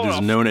is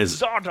known as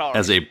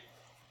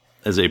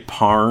a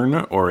parn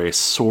or a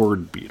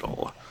sword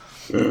beetle,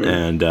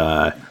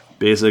 and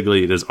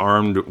basically it is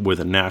armed with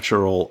a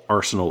natural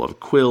arsenal of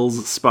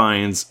quills,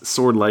 spines,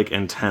 sword-like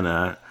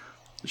antennae,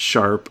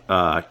 sharp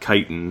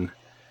chitin,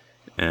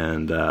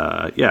 and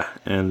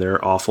and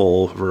they're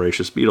awful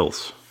voracious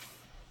beetles.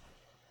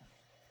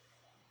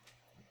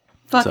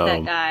 Fuck So-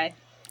 that guy.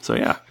 So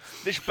yeah,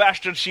 This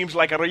bastard seems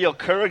like a real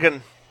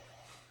Kurgan.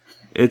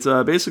 it's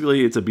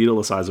basically it's a beetle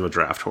the size of a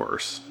draft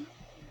horse.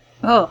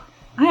 Oh,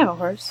 I have a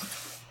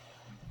horse.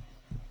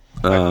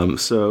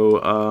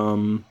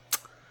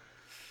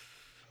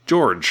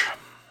 George.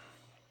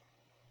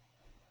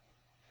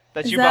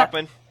 That's Is you, that-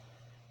 Bachman.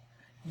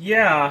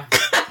 Yeah.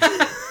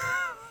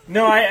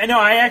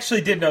 I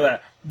actually did know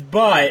that.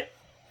 But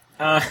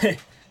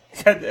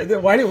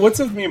what's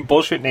with me and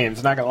bullshit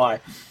names, not gonna lie.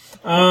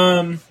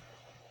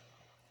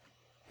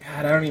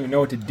 God, I don't even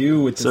know what to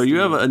do with this. So you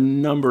thing. have a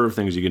number of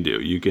things you can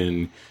do. You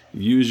can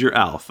use your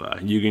alpha.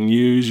 You can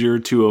use your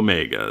 2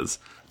 omegas.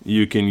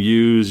 You can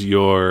use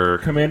your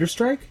Commander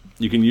Strike?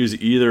 You can use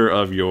either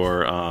of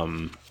your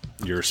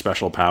your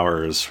special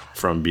powers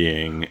from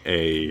being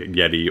a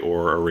Yeti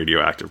or a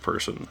radioactive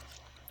person.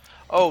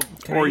 Oh,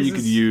 Or you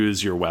could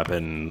use your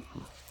weapon,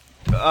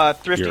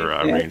 Thrifty. your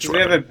Yeah, ranged 'cause we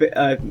have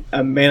weapon.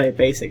 a melee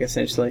basic,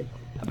 essentially.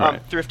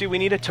 Right. Thrifty, we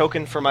need a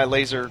token for my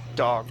laser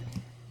dog.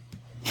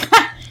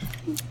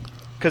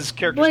 Because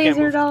characters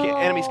Laser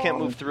enemies can't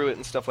dog. move through it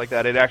and stuff like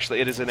that. It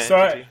is an So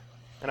entity,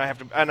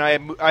 and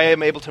I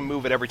am able to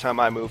move it every time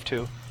I move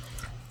too.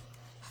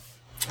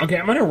 Okay,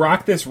 I'm gonna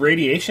rock this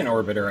radiation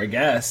orbiter, I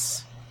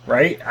guess.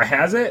 Right? I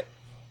has it?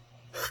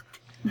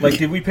 Like,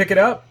 did we pick it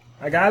up?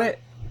 I got it?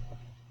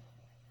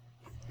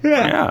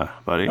 Yeah,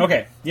 buddy.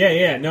 Okay.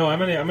 Yeah. No, I'm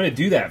gonna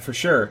do that for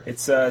sure.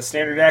 It's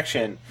standard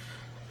action.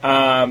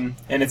 And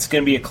it's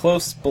gonna be a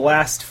close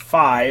blast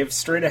 5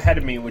 straight ahead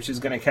of me, which is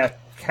gonna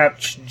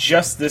catch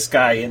just this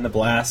guy in the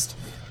blast.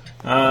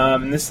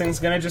 And this thing's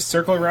gonna just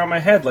circle around my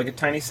head like a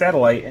tiny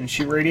satellite and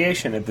shoot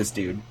radiation at this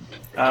dude.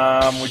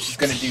 Which is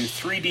gonna do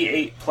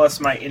 3d8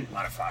 plus my int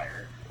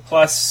modifier.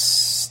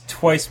 Plus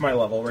twice my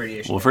level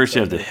radiation. Well, first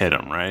you have to hit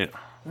him, right?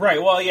 Right,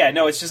 well, yeah,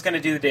 no, it's just gonna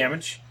do the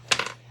damage.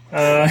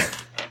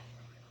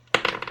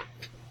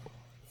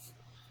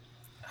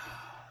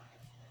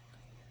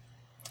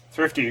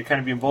 Thrifty, you're kind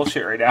of being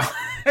bullshit right now.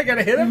 I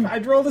gotta hit him? I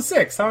rolled a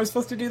 6. How am I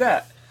supposed to do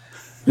that?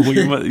 Well,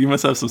 you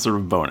must have some sort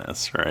of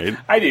bonus, right?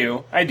 I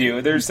do.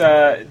 There's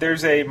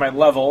my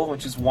level,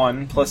 which is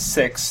 1 plus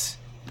 6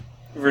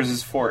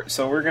 versus fort.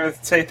 So we're gonna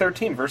say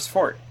 13 versus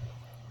fort.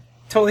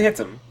 Totally hits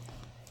him.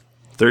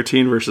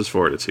 13 versus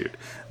fortitude.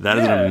 That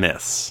is Yeah. a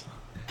miss.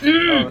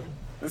 Oh,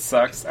 this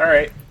sucks.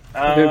 Alright.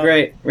 We're doing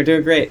great. We're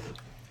doing great.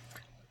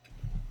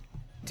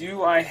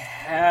 Do I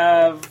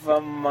have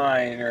a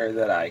minor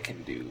that I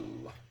can do?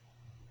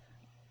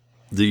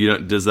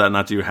 Does that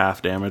not do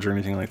half damage or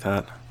anything like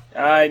that?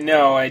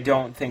 No, I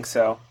don't think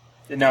so.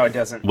 No, it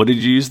doesn't. What did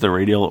you use? The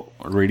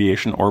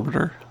radiation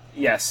orbiter?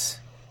 Yes.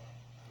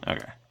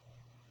 Okay.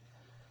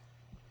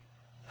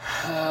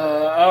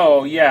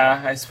 Oh,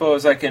 yeah. I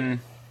suppose I can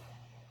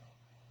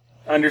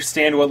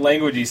understand what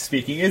language he's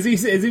speaking. Is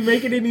he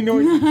making any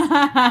noise?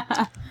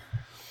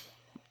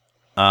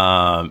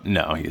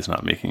 No, he's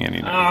not making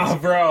any noise. Oh,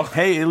 bro.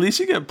 Hey, at least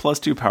you get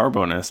 +2 power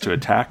bonus to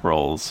attack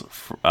rolls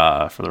for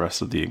the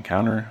rest of the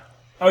encounter.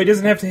 Oh, he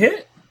doesn't have to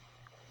hit?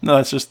 No,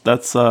 that's just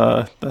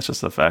an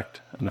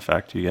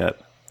effect you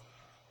get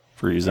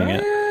for using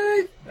it.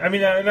 I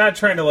mean, I'm not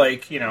trying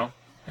to,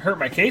 hurt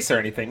my case or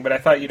anything, but I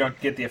thought you don't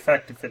get the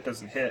effect if it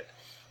doesn't hit.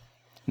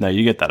 No,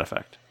 you get that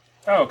effect.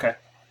 Oh, okay.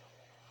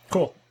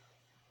 Cool.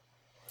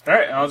 All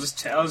right, I'll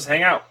just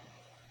hang out.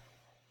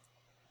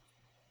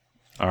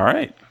 All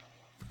right.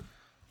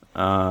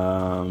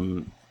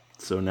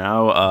 So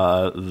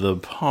now the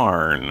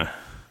Parn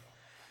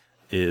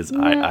is,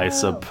 I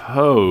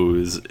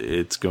suppose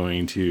it's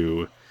going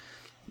to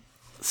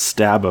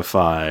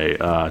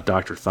stabify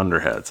Dr.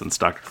 Thunderhead, since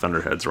Dr.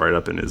 Thunderhead's right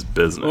up in his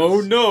business.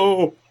 Oh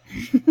no!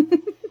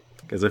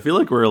 Because I feel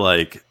like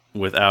we're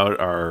without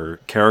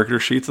our character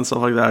sheets and stuff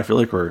like that, I feel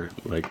like we're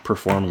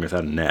performing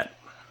without a net.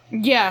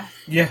 Yeah.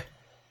 Yeah.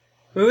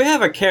 Well, we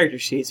have our character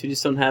sheets. We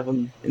just don't have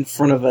them in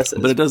front of us.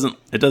 But it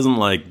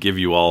doesn't give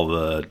you all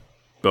the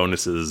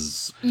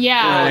bonuses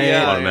Yeah. Right.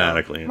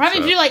 automatically. I'm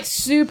having to do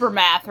super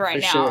math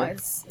right For now. sure.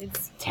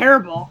 It's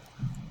terrible.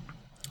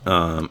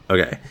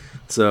 Okay.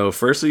 So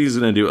first he's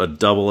going to do a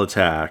double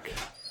attack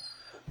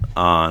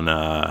on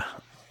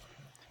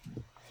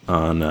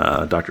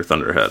Dr.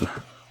 Thunderhead.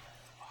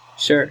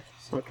 Sure.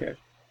 Okay.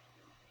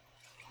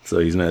 So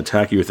he's going to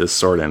attack you with his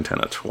sword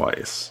antenna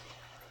twice.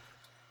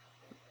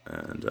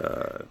 And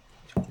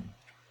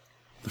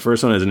the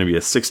first one is going to be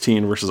a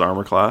 16 versus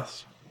armor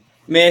class.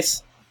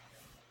 Miss.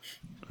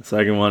 The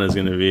second one is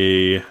going to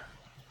be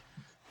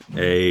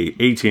a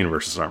 18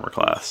 versus armor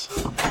class.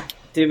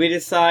 Did we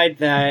decide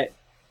that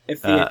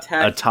if the A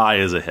attack... tie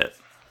is a hit.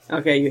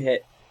 Okay, you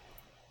hit.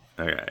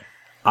 Okay.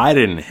 I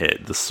didn't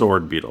hit. The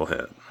sword beetle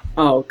hit.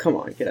 Oh, come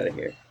on. Get out of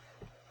here.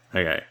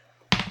 Okay.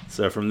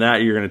 So from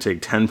that, you're going to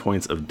take 10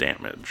 points of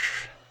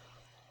damage.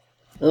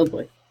 Oh,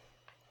 boy.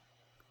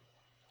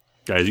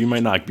 Guys, you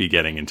might not be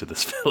getting into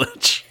this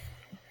village.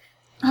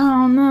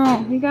 Oh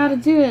no, you gotta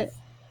do it.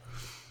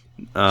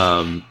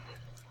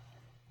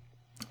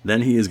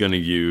 Then he is going to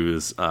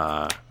use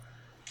a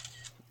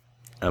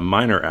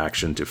minor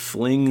action to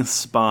fling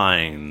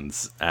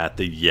spines at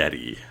the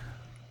Yeti.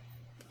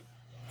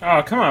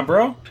 Oh, come on,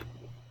 bro.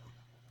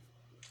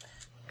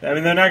 I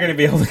mean, they're not going to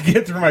be able to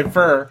get through my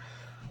fur.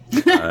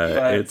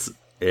 It's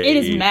It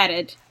is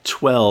matted.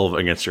 12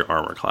 against your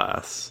armor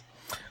class.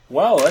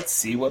 Well, let's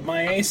see what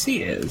my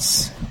AC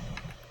is.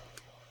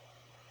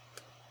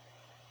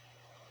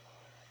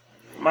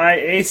 My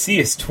AC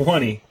is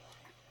 20.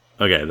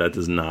 Okay, that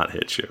does not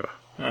hit you.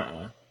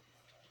 Uh-uh.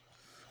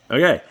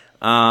 Okay.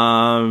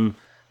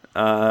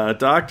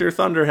 Dr.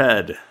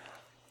 Thunderhead.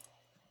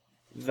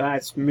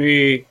 That's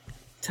me.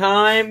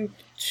 Time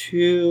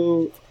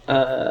to...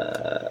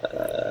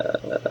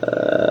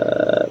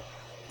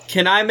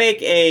 Can I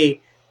make a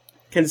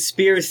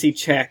conspiracy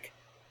check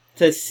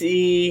to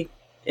see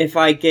if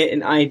I get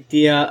an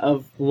idea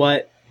of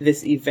what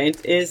this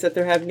event is that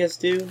they're having us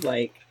do?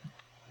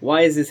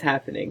 Why is this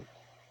happening?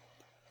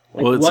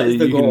 Like, Well, what is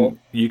the goal?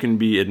 You can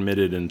be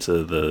admitted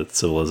into the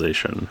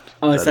civilization.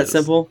 Oh, it's that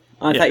simple?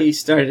 I thought you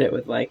started it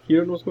with like, you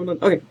don't know what's going on?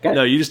 Okay, got it.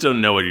 No, you just don't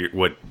know what you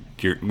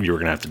were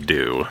gonna have to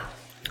do.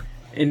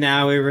 And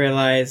now we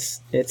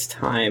realize it's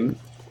time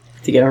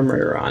to get our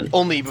murder on.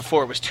 Only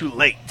before it was too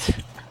late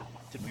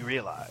did we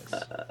realize.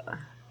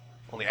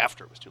 Only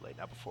after it was too late,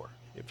 not before.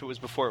 If it was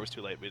before it was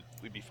too late,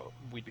 we'd be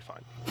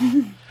fine.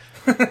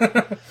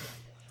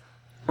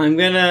 I'm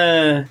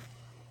gonna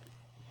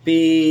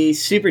be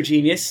super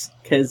genius,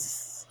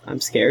 because I'm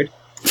scared.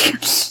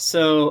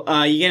 So,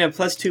 you get a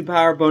 +2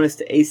 power bonus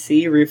to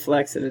AC,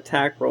 reflex, and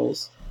attack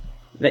rolls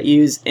that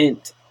use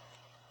int.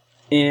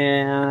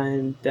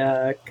 And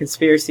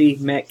conspiracy,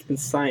 mech, and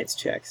science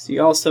checks.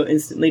 You also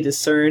instantly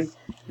discern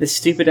the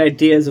stupid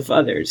ideas of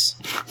others.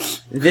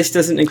 This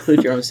doesn't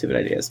include your own stupid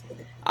ideas.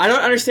 I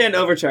don't understand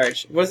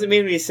overcharge. What does it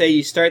mean when you say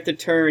you start the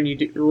turn,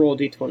 you roll a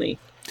d20?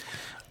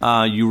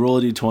 You roll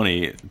a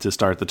d20 to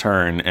start the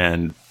turn,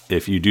 and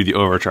if you do the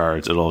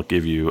overcharge, it'll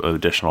give you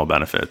additional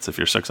benefits if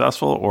you're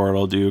successful, or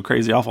it'll do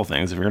crazy awful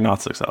things if you're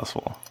not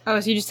successful. Oh,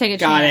 so you just take a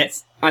Got chance.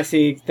 it. I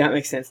see. That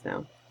makes sense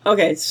now.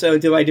 Okay, so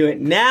do I do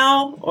it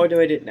now, or do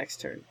I do it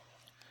next turn?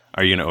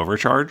 Are you going to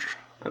overcharge?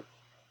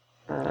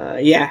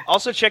 Yeah.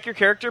 Also, check your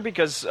character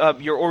because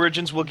your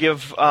origins will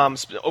give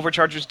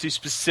overcharges to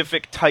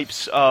specific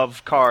types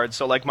of cards.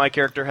 So, like my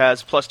character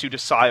has +2 to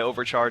psi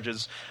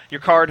overcharges.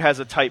 Your card has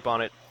a type on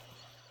it.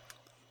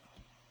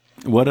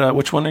 What?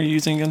 Which one are you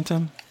using again,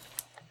 Tim?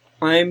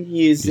 I'm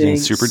using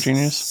Super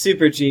Genius?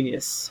 Super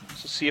Genius.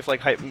 So see if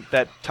like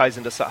that ties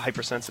into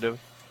hypersensitive.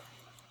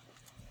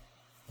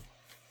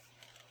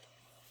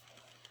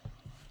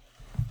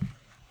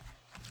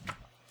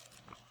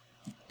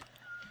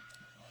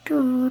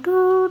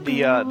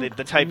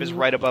 The type is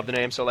right above the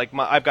name. So like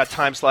I've got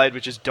Time Slide,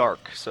 which is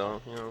dark.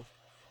 So you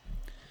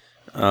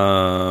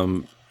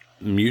know.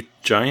 Mute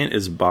Giant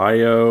is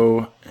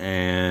Bio,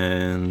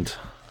 and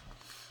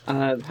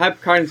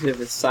Hypercognitive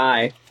is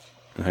Psi.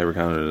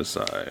 Hypercognitive is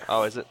Psi.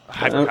 Oh, is it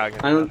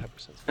hypercognitive?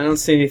 I don't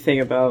see anything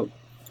about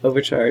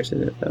overcharge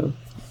in it though.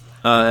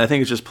 I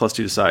think it's just +2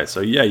 to Psi.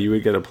 So yeah, you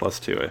would get a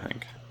 +2, I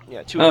think.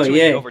 Yeah, two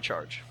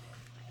overcharge.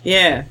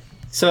 Yeah.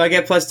 So I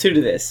get +2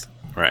 to this.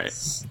 Right.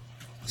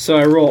 So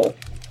I roll.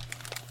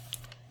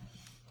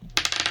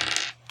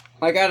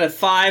 I got a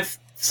 5,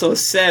 so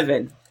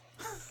 7.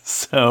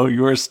 So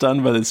you are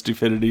stunned by the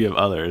stupidity of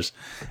others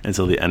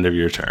until the end of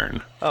your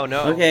turn. Oh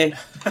no. Okay.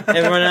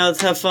 Everyone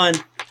else have fun.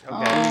 Okay.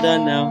 I'm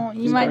done now.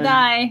 You might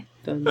die.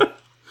 Done.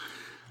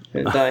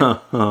 I'm gonna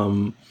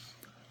die.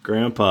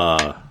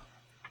 Grandpa.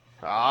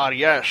 Ah,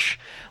 yes.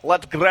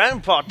 Let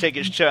Grandpa take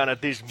his turn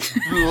at this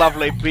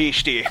lovely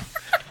beastie.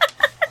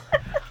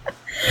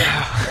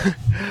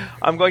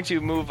 I'm going to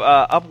move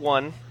up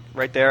 1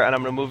 right there, and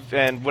I'm going to move.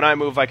 And when I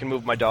move, I can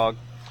move my dog.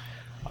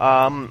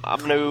 I'm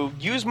going to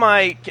use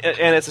my,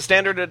 and it's a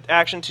standard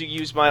action to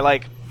use my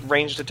like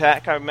ranged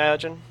attack. I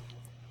imagine.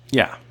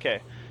 Yeah. Okay.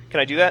 Can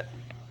I do that?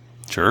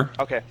 Sure.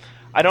 Okay.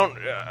 I don't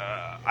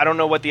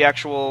know what the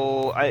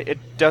actual.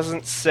 It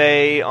doesn't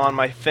say on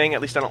my thing.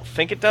 At least I don't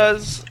think it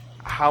does.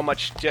 How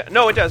much?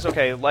 No, it does.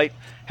 Okay, light,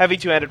 heavy,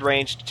 two-handed,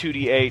 ranged,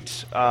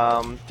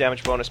 2d8,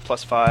 damage bonus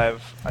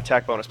 +5,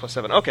 attack bonus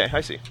 +7. Okay,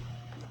 I see.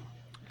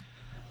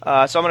 So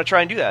I'm gonna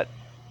try and do that.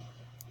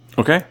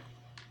 Okay.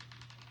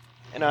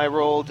 And I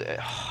rolled.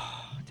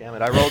 Damn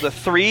it! I rolled a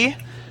 3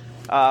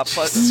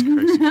 plus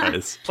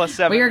Guys.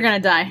 +7. We are gonna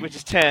die. Which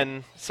is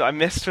 10. So I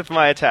missed with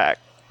my attack,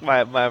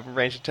 my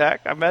ranged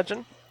attack. I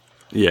imagine.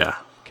 Yeah.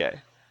 Okay.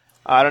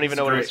 I don't even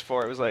know what it was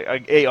for. It was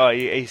like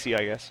AC,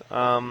 I guess.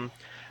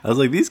 I was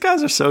like, these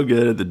guys are so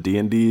good at the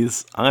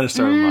D&Ds. I'm going to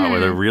start them out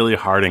with a really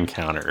hard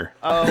encounter.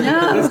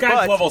 This guy's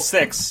But- level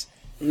 6.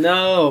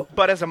 No.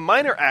 But as a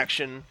minor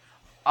action,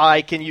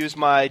 I can use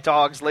my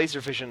dog's laser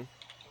vision,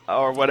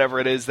 or whatever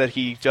it is that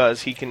he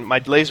does. My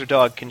laser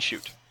dog can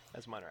shoot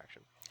as a minor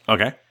action.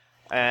 Okay.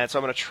 And so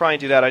I'm going to try and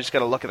do that. I just got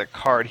to look at the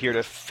card here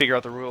to figure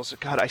out the rules.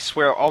 God, I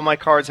swear all my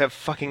cards have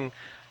fucking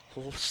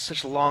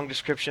such long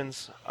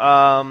descriptions.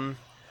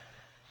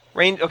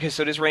 Range. Okay,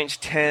 so it is range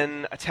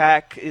 10.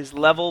 Attack is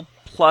level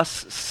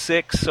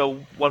 +6,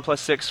 so 1 +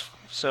 6,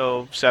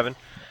 so 7.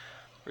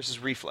 Versus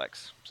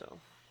reflex. So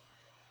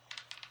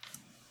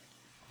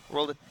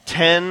rolled a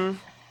 10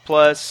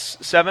 +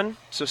 7,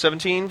 so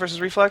 17 versus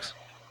reflex.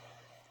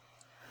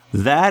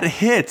 That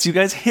hits. You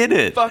guys hit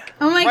it. Fuck.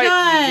 Oh my right,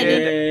 God. we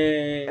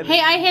did. Yay. Hey,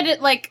 I hit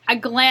it like I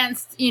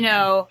glanced,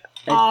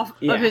 off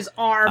yeah. of his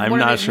arm. I'm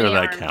one of not his sure many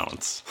that arms.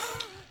 counts.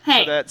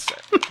 Hey, So that's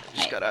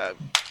just gotta.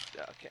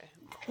 Okay.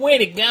 Way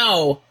to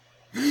go.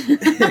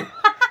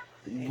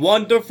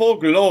 Wonderful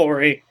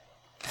glory.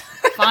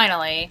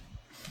 finally.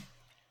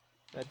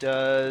 That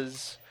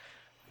does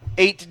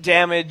 8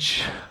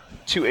 damage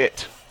to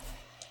it.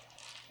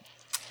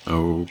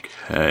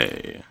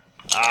 Okay.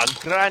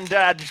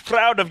 Granddad's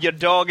proud of you,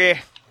 doggy.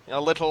 You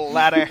little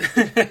laddie.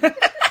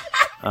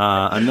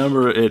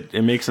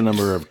 It makes a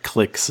number of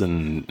clicks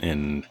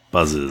and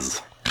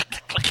buzzes.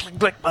 Click, click,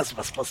 click, buzz,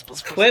 buzz, buzz,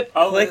 buzz. Clip,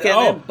 clicking,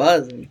 and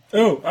buzzing.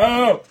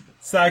 Oh.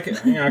 So I could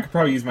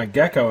probably use my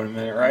gecko in a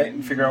minute, right?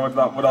 And figure out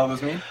what all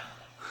this means.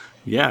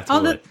 Yeah, Oh,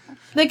 totally.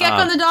 the gecko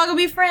and the dog will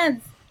be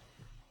friends.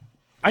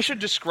 I should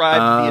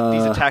describe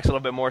these attacks a little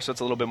bit more so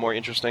it's a little bit more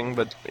interesting,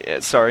 but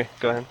sorry,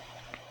 go ahead.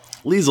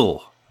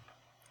 Liesel.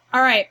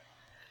 All right.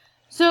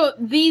 So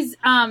these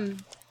alpha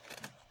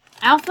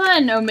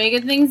and omega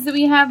things that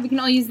we have, we can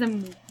only use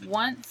them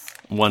once.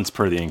 Once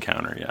per the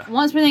encounter, yeah.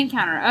 Once per the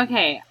encounter.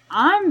 Okay,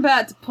 I'm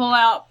about to pull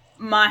out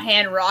my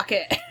hand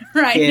rocket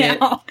Yeah.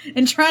 now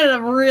and try to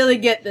really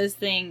get this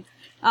thing.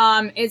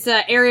 It's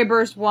a area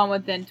burst 1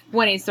 within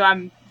 20, so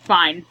I'm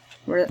fine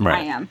where I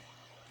Right. am.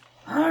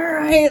 All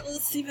right,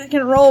 let's see if I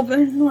can roll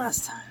better than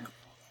last time.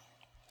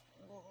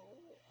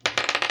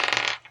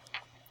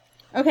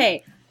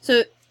 Okay,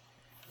 so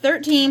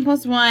 13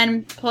 plus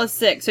 1 plus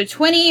 6, so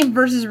 20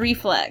 versus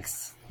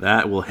reflex.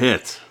 That will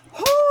hit.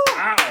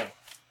 Wow.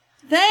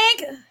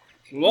 Thank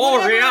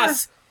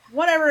Glorious!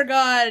 whatever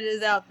god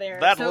is out there.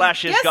 That So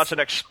lash has guess- got an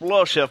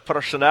explosive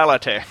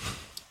personality.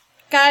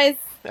 Guys,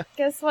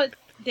 guess what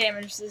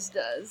damage this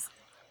does?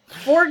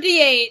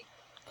 4d8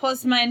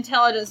 plus my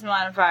intelligence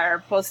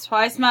modifier plus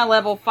twice my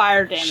level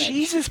fire damage.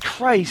 Jesus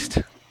Christ.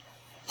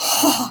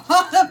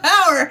 The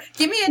power!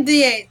 Give me a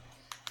d8,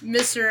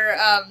 Mr.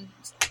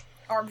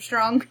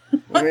 Armstrong.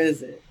 Where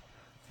is it?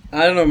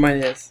 I don't know what mine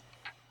is.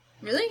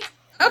 Really?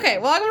 Okay,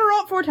 well, I'm gonna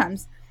roll it 4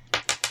 times.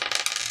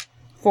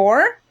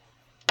 4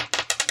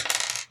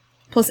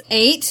 plus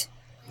 8.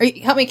 Or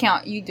help me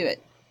count. You do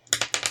it.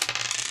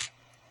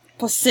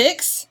 Plus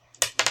 6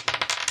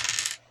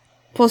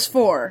 plus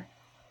 4.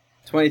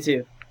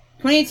 22.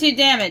 22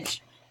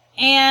 damage.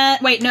 And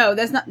wait, no,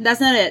 that's not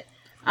it.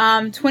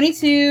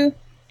 22.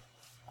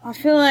 I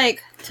feel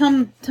like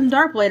Tim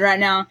Darkblade right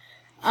now.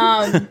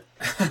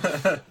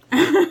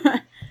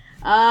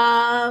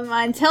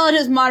 My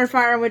intelligence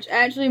modifier, which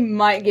actually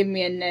might give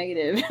me a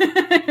negative.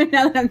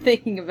 Now that I'm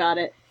thinking about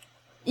it.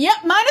 Yep,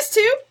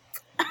 -2.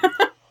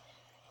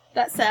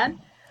 That's sad.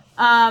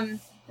 And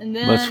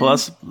then But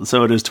plus,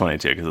 so it is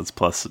 22 because it's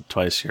plus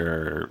twice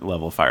your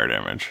level fire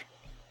damage.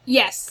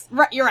 yes,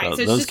 right. You're right. So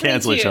So it's those just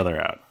cancel 22. each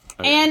other out.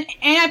 Okay.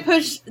 And I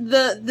push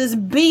this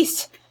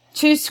beast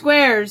 2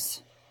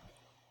 squares.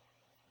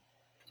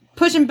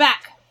 Push him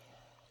back.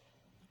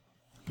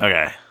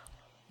 Okay.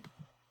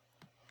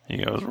 He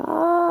goes.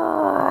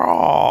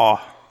 "Roar."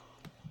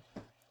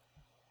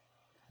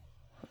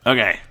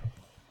 Okay.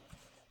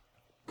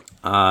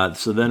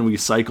 So then we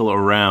cycle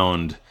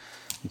around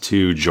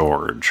to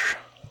George.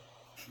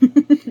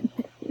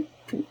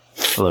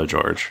 Hello,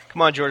 George.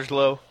 Come on, George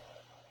Lowe.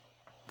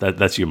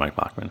 That's you, Mike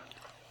Bachman.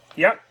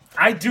 Yep.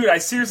 I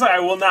seriously, I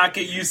will not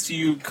get used to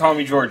you calling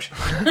me George.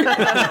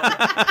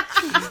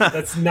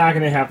 That's not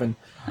going to happen.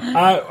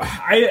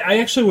 I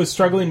actually was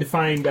struggling to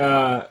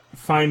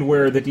find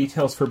where the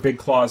details for Big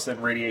Claws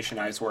and Radiation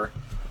Eyes were.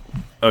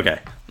 Okay.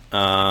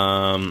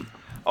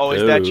 Oh,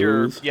 is that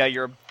your... Those- Yeah,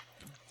 your...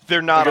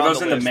 They're not Are on those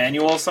the in list. the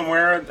manual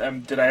somewhere?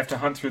 Did I have to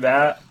hunt through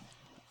that?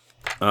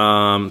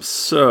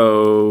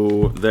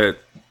 So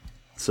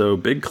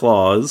Big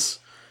Claws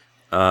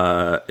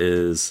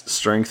is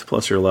strength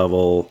plus your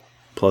level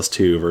plus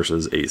 2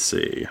 versus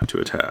AC to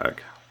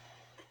attack.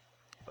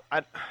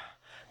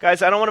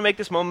 Guys, I don't want to make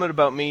this moment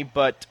about me,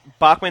 but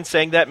Bachman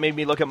saying that made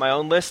me look at my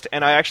own list,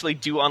 and I actually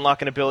do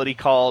unlock an ability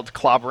called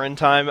Clobberin'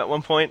 Time at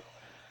one point.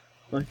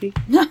 Lucky?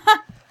 With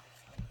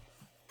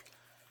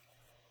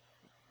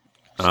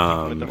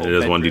the whole It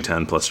is bedroom.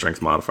 1d10 plus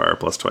strength modifier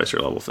plus twice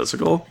your level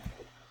physical.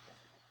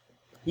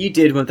 You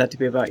did want that to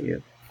be about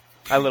you.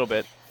 A little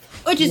bit.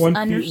 Which is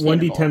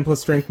understandable. 1d10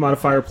 plus strength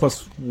modifier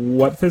plus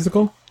what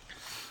physical?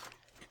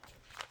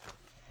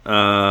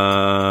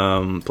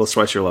 Plus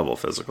twice your level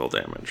physical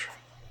damage.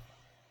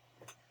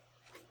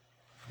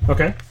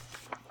 Okay.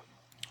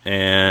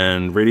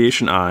 And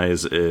Radiation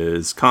Eyes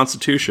is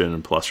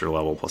Constitution plus your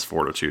level plus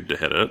Fortitude to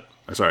hit it.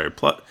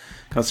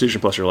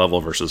 Constitution plus your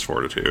level versus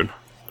Fortitude.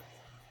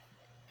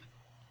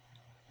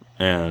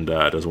 And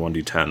it does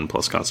 1d10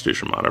 plus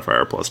Constitution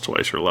modifier plus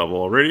twice your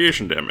level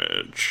radiation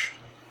damage.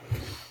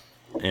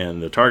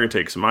 And the target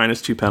takes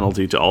 -2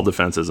 penalty to all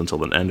defenses until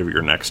the end of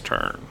your next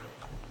turn.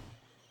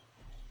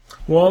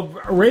 Well,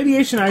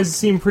 Radiation Eyes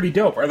seem pretty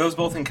dope. Are those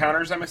both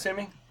encounters, I'm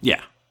assuming?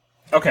 Yeah.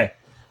 Okay.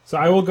 So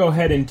I will go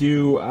ahead and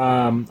do...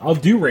 I'll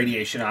do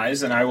Radiation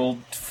Eyes, and I will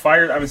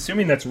fire... I'm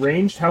assuming that's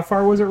ranged. How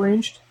far was it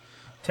ranged?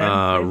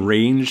 10?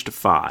 Ranged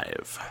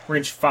 5.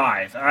 Range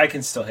 5. I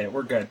can still hit.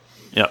 We're good.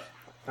 Yep.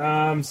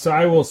 So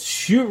I will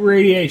shoot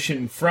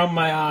radiation from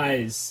my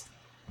eyes.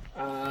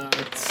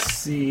 Let's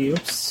see.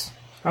 Oops.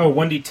 Oh,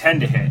 1d10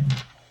 to hit.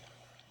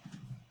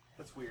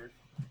 That's weird.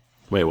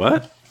 Wait,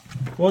 what?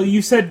 Well,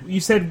 you said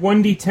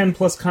 1d10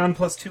 plus con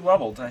plus 2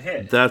 level to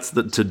hit. That's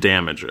to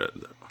damage it.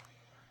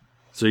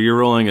 So you're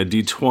rolling a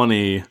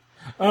d20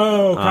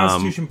 Oh,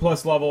 Constitution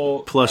plus level.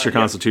 plus your yeah.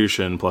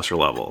 Constitution plus your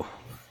level.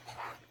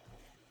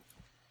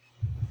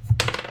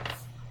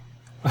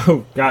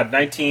 Oh, God,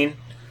 19.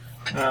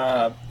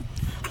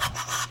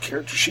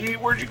 Character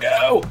sheet, where'd you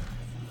go?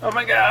 Oh,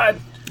 my God.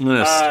 I'm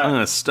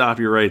gonna stop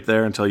you right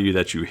there and tell you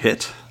that you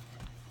hit.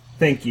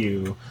 Thank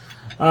you.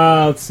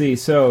 Let's see.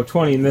 So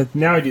 20. And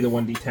now I do the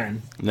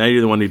 1d10. Now you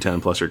do the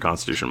 1d10 plus your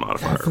Constitution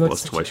modifier,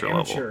 plus twice your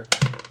level.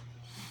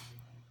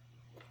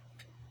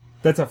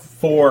 That's a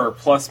 4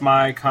 plus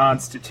my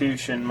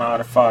Constitution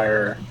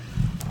modifier.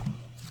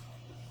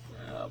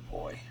 Oh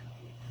boy.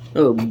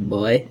 Oh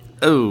boy.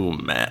 Oh,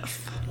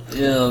 math.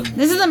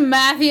 This is the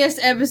mathiest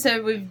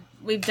episode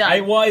we've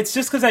done. Well, it's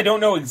just because I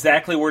don't know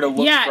exactly where to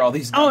look for all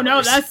these numbers. Oh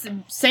no, that's the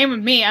same with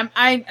me.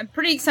 I'm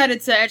pretty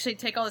excited to actually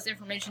take all this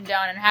information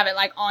down and have it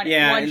like on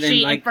one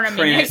sheet in front of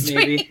me next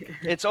week.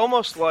 It's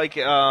almost like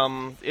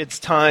it's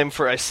time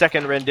for a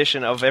second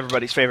rendition of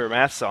everybody's favorite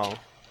math song.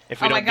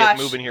 If we don't get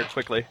moving here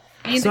quickly.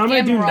 So I'm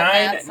going to do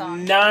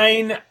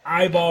 9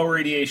 eyeball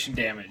radiation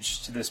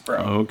damage to this bro.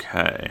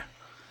 Okay.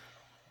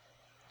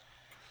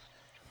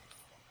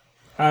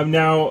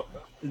 Now,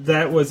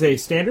 that was a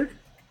standard?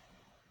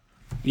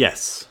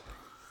 Yes.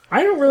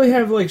 I don't really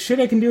have, shit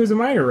I can do as a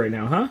minor right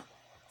now, huh?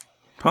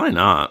 Probably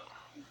not.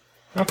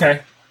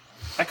 Okay.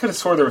 I could have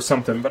swore there was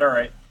something, but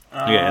alright.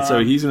 Yeah,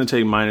 so he's going to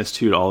take -2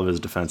 to all of his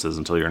defenses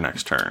until your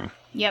next turn.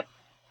 Yep.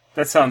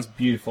 That sounds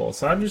beautiful,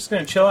 so I'm just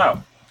going to chill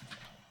out.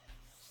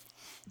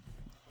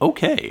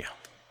 Okay.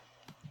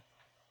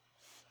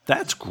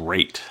 That's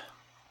great.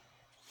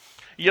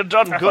 You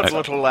done good,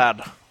 little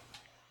lad.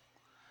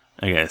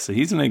 Okay, so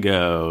he's going to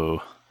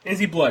go... Is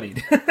he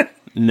bloodied?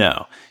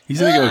 No. He's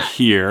going to go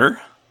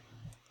here.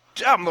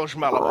 Damn those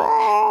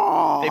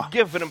Malabros. They've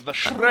given him the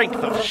strength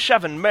of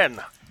 7 men.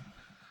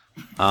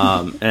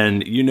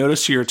 And you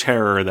notice to your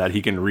terror that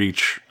he can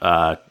reach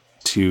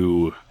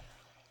 2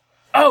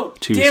 Oh,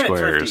 two damn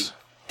squares. It, Thrifty.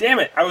 Damn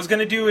it. I was going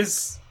to do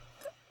his...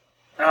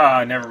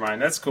 Ah, never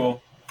mind. That's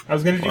cool. I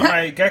was going to do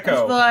my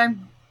gecko.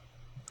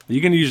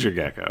 You can use your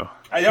gecko.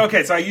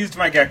 Okay, so I used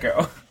my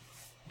gecko.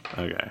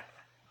 Okay.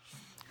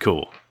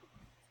 Cool.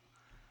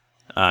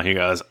 He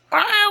goes,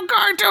 I'm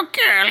going to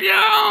kill you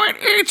and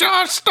eat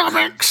your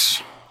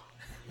stomachs.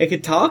 It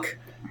could talk?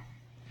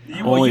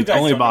 Only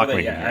Bachman can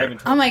hear.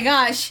 Oh my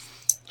gosh.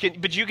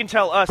 But you can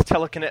tell us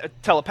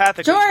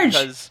telepathically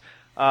George!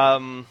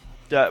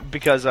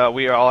 because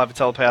we all have a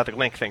telepathic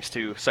link thanks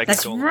to Psychic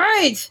That's Golem.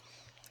 right.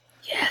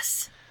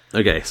 Yes.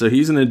 Okay, so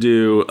he's going to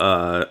do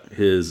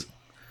his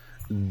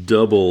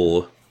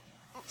double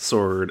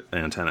sword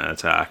antenna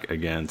attack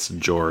against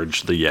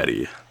George the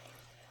Yeti.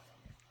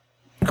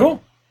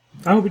 Cool.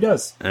 I hope he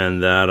does.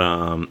 And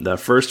that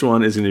first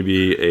one is going to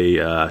be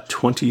a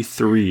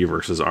 23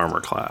 versus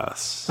armor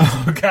class.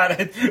 Oh, got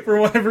it. For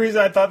whatever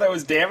reason, I thought that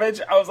was damage.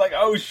 I was like,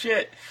 oh,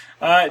 shit.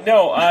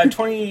 No,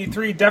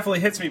 23 definitely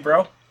hits me,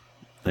 bro.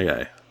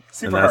 Okay.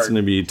 Super and that's hard. going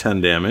to be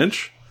 10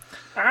 damage.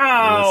 Ow!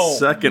 And the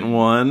second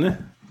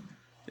one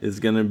is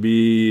going to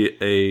be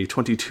a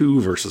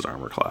 22 versus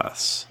armor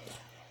class.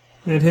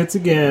 It hits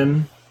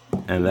again.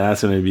 And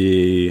that's going to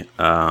be 8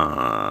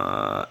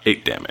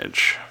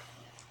 damage.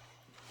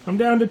 I'm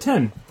down to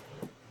 10.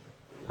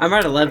 I'm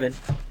at 11.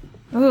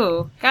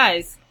 Ooh,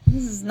 guys,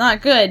 this is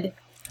not good.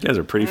 You guys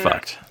are pretty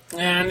fucked.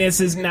 And this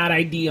is not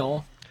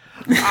ideal.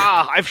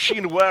 I've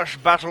seen worse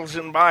battles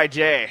in my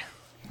day.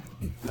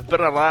 I've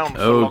been around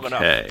for long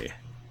enough. Okay.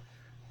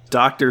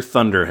 Dr.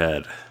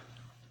 Thunderhead.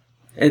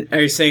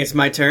 Are you saying it's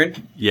my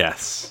turn?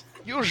 Yes.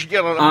 Use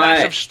your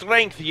massive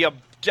strength, you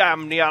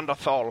damn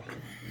Neanderthal.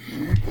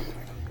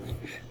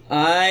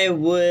 I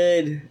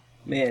would...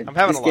 Man, I'm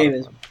having a lot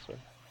of fun.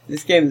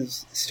 This game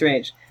is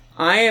strange.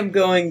 I am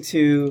going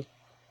to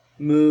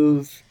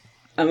move...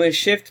 I'm going to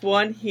shift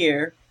 1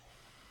 here.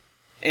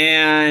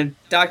 And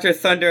Dr.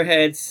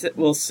 Thunderhead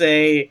will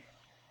say...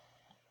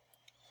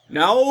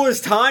 Now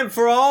is time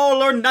for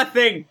all or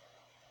nothing!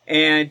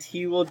 And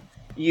he will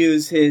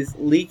use his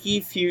leaky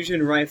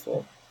fusion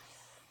rifle.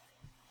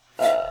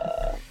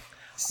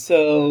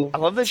 So I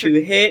love that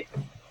to hit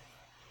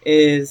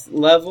is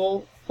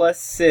level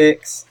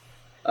 +6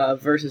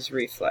 versus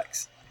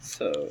reflex.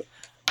 So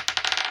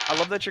I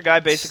love that your guy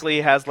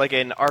basically has like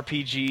an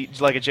RPG,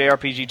 like a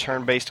JRPG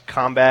turn-based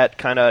combat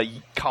kind of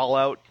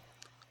call-out.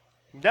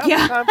 Now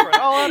it's time for an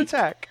all-out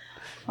attack.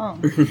 Oh.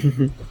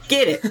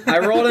 get it. I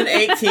rolled an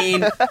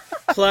 18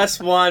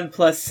 +1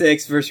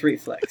 +6 versus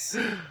reflex.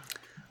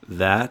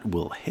 That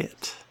will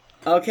hit.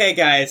 Okay,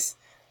 guys.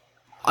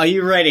 Are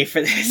you ready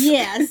for this?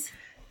 Yes.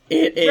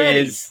 It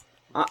is...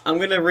 I'm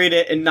going to read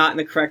it and not in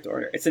the correct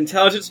order. It's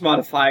intelligence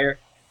modifier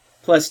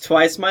plus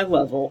twice my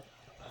level,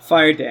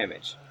 fire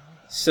damage.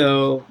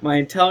 So my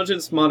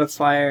intelligence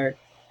modifier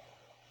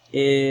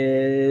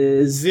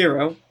is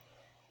 0,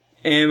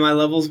 and my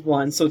level's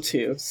 1, so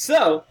 2.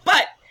 So,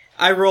 but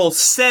I roll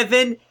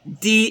 7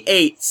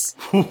 d8s.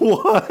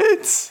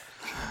 What?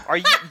 Are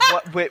you...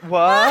 what? Wait,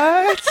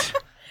 what?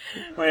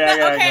 Wait, I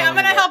gotta Okay, go I'm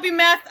gonna with help you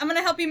math. I'm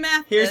gonna help you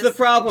math. Here's the this.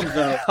 problem,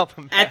 though. Help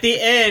him At the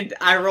end,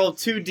 I roll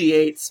 2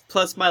 d8s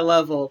plus my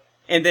level,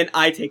 and then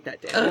I take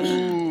that damage.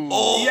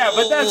 Yeah,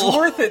 but that's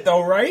worth it,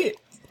 though, right?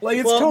 Like,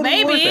 it's totally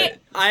maybe. worth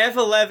it. I have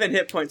 11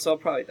 hit points, so I'll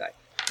probably die.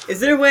 Is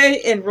there a way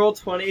in roll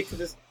 20 to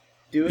just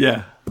do it?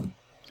 Yeah. Do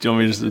you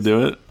want me just to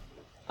do it?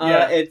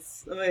 Yeah.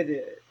 It's... Let me do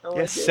it. I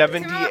wanna Yes, do it.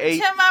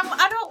 78. Tim,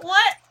 I don't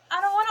want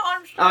to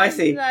Armstrong. Oh, I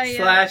see. today,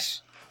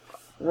 Slash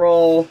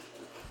roll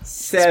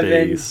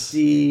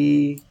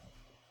 70.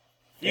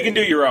 You can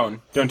do your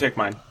own. Don't take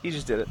mine. He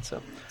just did it,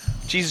 so.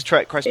 Jesus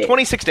Christ.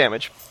 26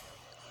 damage.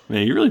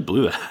 Man, you really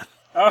blew that.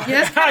 Oh,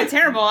 Yeah, that's kind of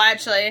terrible,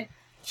 actually.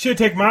 Should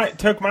took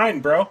mine,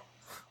 bro.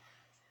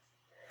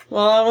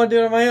 Well, I want to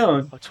do it on my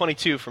own.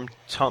 22 from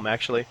Tom,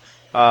 actually.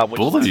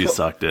 Both of you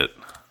sucked it.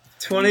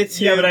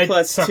 22 Yeah, but I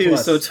plus suck 2,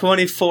 less. so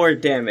 24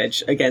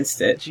 damage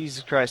against it.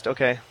 Jesus Christ,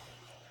 okay.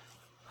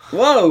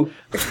 Whoa!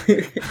 We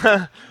should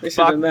have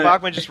done that.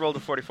 Bachman just rolled a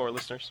 44,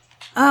 listeners.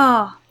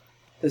 Oh.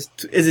 Is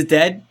it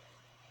dead?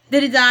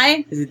 Did it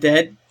die? Is it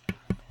dead?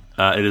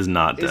 It is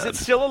not dead. Is it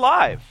still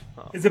alive?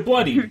 Oh, Is it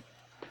bloody?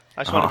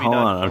 I just want to be hold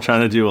done. on, I'm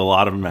trying to do a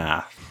lot of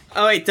math.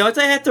 Oh wait, don't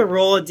I have to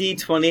roll a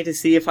d20 to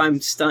see if I'm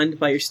stunned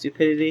by your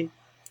stupidity?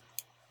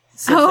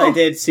 Since Oh. I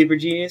did Super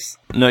Genius?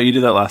 No, you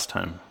did that last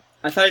time.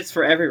 I thought it's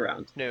for every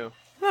round. No.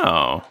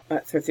 No.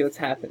 Let's see what's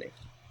happening.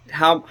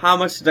 How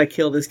much did I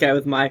kill this guy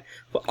with my...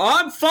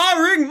 I'm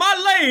firing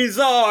my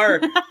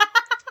laser!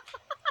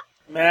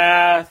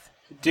 Math.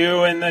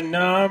 Doing the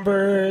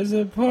numbers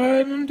and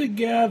putting them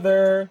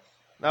together.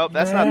 Nope,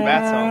 that's not a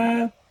math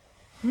song.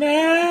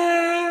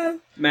 Math.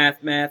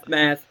 Math, math,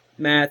 math,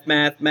 math,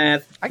 math,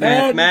 math, I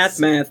math, can- math,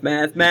 math,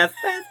 math, math,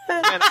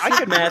 Man,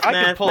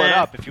 I could pull it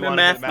up if you want to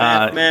math, do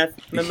math.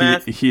 math,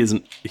 math.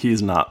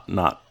 He's not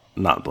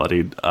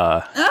bloodied.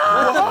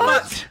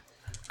 What?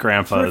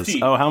 Grandpa's.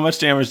 Thrifty. Oh, how much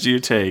damage do you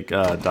take,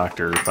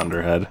 Dr.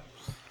 Thunderhead?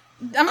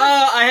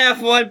 I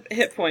have 1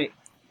 hit point.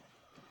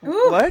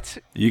 Ooh. What?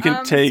 You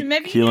can So take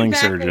maybe you healing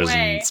can back surges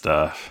away. and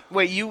stuff.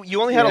 Wait, you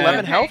only had Yeah. 11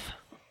 Okay. health?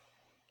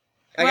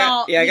 I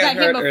Well, got you got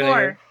hit hurt before.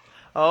 earlier.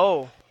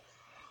 Oh.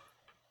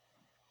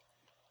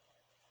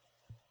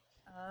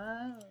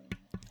 Oh.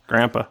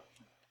 Grandpa.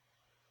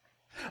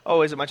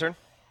 Oh, is it my turn?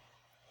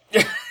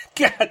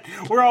 God,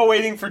 we're all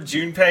waiting for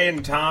Junpei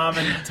and Tom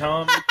and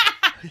Tom.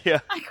 Yeah.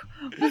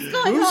 What's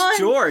going Who's on?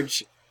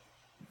 George?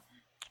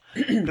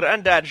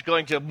 Granddad's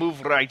going to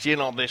move right in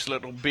on this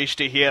little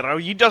beastie here. Oh,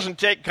 he doesn't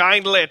take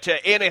kindly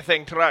to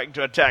anything trying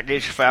to attack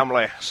his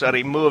family, so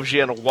he moves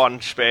in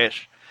one space.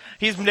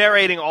 He's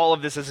narrating all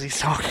of this as he's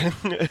talking,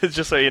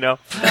 just so you know.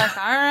 Like,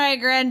 all right,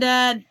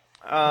 Granddad.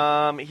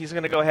 He's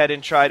going to go ahead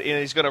and try it, and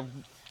he's going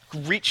to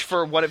reach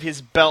for one of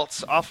his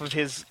belts off of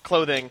his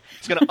clothing.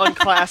 He's going to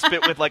unclasp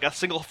it with, like, a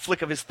single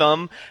flick of his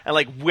thumb and,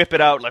 like, whip it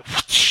out, like,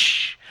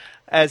 whoosh,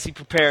 as he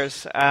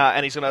prepares.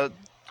 And he's going to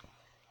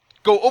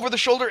go over the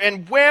shoulder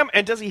and wham!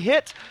 And does he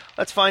hit?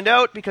 Let's find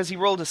out, because he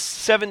rolled a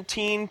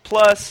 17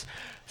 plus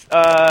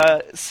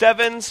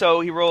 7, so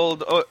he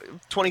rolled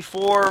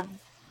 24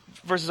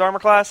 versus armor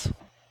class.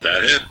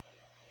 That hit.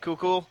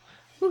 Cool.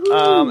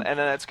 And then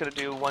that's going to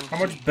do 1. How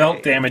much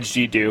belt damage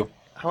do you do?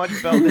 How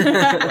much belt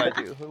damage do I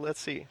do? Let's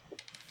see.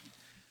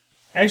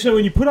 Actually,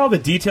 when you put all the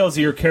details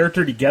of your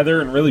character together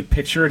and really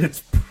picture it,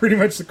 it's pretty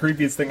much the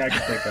creepiest thing I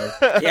can think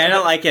of. Yeah, I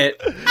don't like it.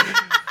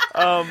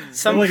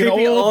 Some Like an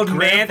creepy old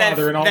man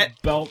grandfather in all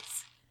that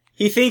belts.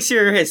 he thinks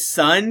you're his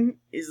son.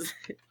 Is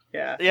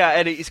yeah. Yeah,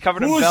 and he's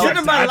covered in Who's belts. your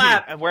in my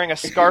lap? And wearing a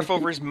scarf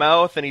over his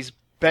mouth, and he's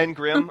Ben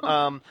Grimm.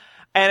 And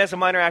as a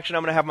minor action,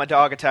 I'm going to have my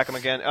dog attack him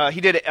again.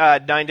 He did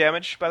 9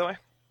 damage, by the way.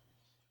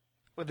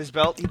 With his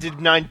belt. He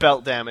did 9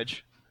 belt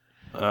damage.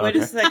 Wait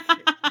a sec,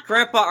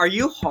 Grandpa, are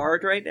you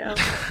hard right now?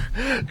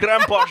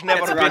 Grandpa's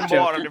never That's a been rock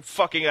more joke. than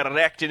fucking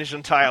erect in his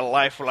entire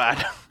life,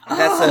 lad.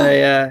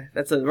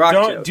 That's a rock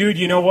joke. Dude,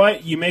 you know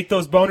what? You make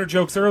those boner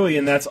jokes early,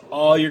 and that's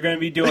all you're going to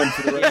be doing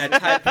for the rest.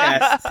 Yeah,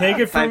 typecast. Take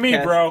it from me,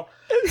 Typecast. bro.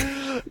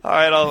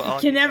 Alright, I'll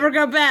Can never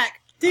go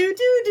back. Do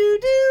do do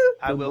do.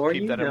 I The will more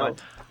keep you that in know.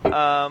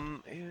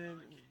 mind.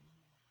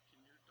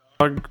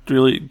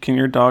 Can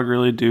your dog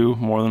really do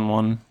more than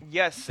one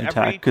Yes,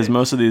 attack? Because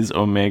most of these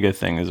Omega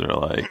things are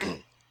like...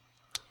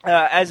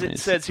 as it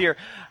says here,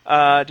 you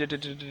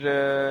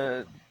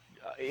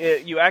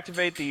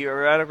activate the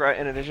erratic right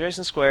in an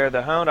adjacent square.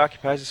 The hound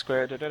occupies the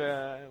square.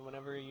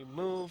 Whenever you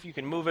move, you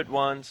can move it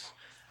once.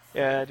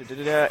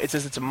 It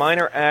says it's a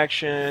minor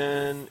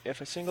action.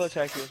 If a single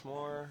attack deals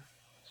more,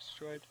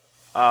 destroyed.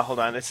 Hold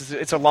on.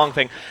 It's a long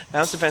thing. The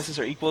hound's defenses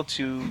are equal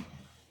to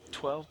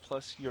 12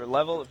 plus your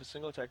level. If a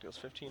single attack deals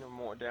 15 or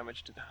more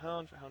damage to the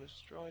hound, the hound is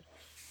destroyed.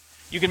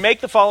 You can make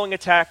the following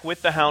attack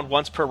with the hound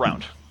once per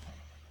round.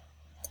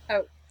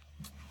 Oh.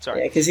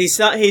 Sorry. Yeah, because he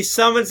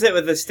summons it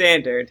with a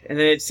standard, and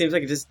then it seems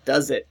like it just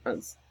does it.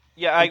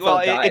 Yeah, Until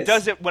it it dies.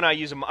 does it when I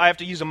use them. I have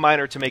to use a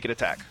minor to make it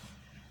attack.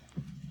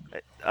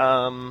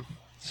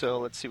 So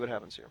let's see what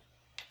happens here.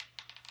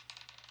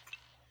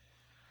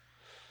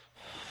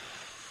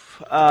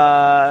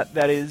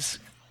 That is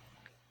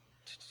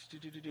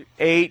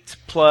 8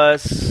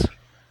 plus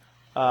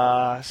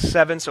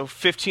 7, so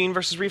 15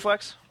 versus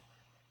reflex.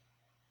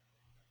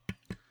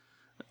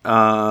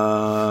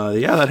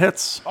 Yeah, that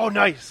hits. Oh,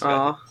 nice.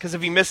 Aw. Because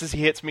if he misses,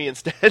 he hits me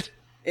instead.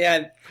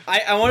 Yeah,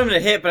 I want him to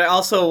hit, but I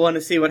also want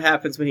to see what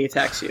happens when he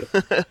attacks you.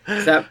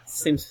 'Cause that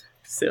seems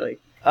silly.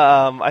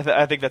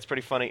 I think that's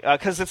pretty funny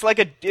because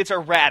it's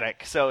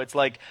erratic, so it's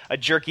like a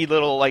jerky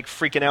little like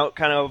freaking out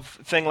kind of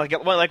thing, like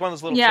one of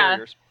those little Yeah.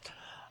 terriers.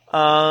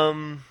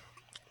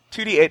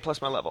 2d8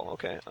 plus my level.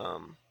 Okay.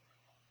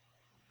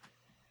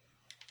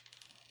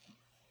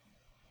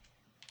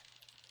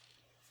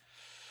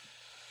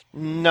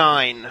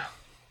 9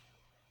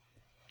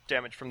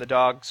 damage from the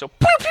dog. So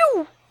pew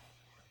pew.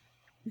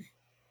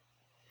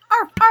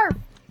 Arf, arf.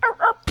 Arr,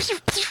 arr, pew,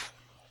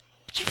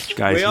 pew.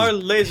 Guys, We are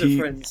laser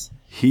friends.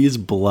 He's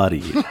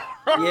bloody.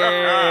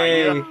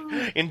 Yay!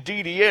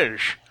 Indeed he is.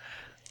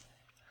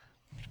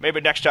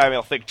 Maybe next time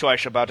he'll think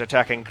twice about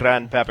attacking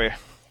Grandpappy.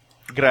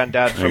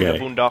 Granddad from the Okay.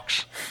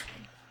 Boondocks.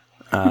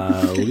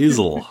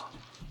 Liesel.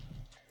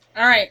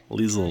 All right.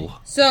 Liesel.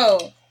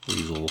 So,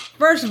 Liesel.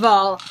 first of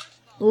all,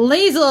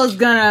 Liesel is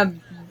gonna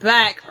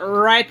back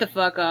right the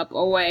fuck up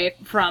away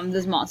from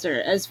this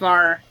monster as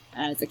far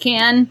as it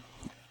can.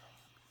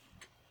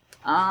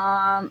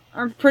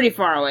 Or pretty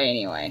far away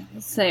anyway.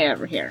 Let's say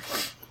over here.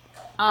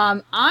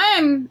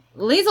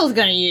 Liesel's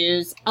gonna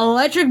use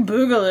Electric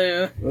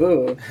Boogaloo.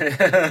 Ooh.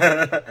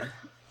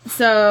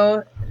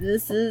 So,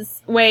 this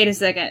is... Wait a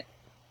second.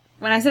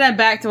 When I said I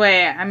backed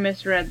away, I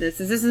misread this.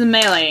 This is a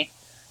melee.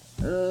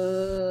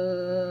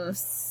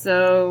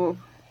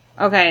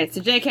 Okay, so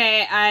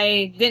JK,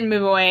 I didn't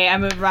move away. I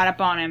moved right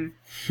up on him.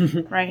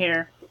 Right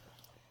here.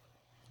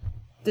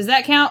 Does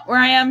that count where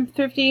I am,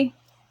 Thrifty?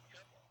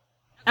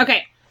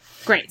 Okay,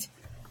 great.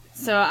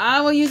 So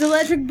I will use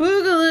Electric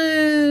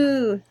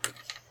Boogaloo!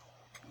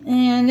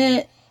 And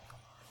it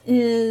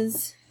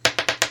is...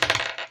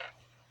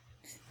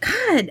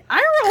 God,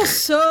 I roll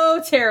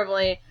so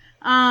terribly.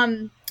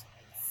 6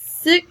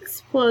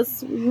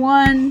 plus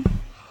 1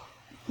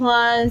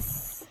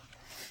 plus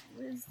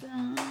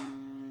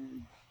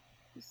wisdom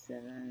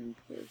 7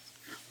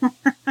 plus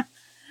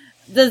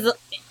does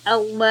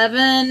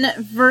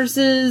 11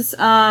 versus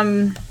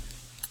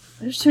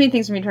there's too many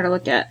things for me to try to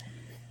look at.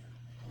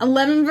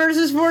 11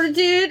 versus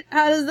fortitude?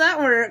 How does that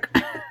work?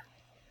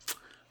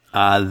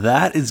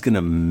 That is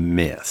gonna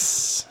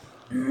miss.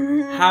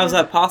 How's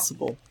that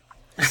possible?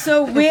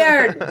 So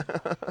weird.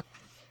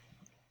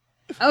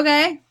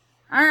 Okay.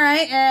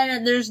 Alright,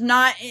 and there's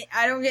not...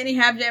 I don't get any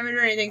half damage or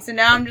anything, so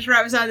now I'm just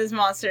right beside this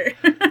monster.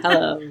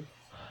 Hello.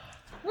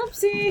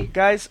 Whoopsie.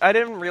 Guys, I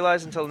didn't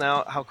realize until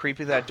now how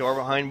creepy that door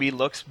behind me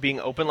looks being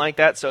open like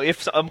that, so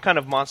if some kind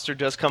of monster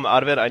does come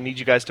out of it, I need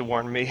you guys to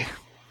warn me.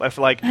 I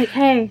feel like Like,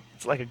 hey,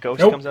 it's like a ghost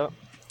Nope. comes out.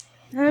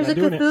 there's Not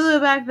a doing it. Cthulhu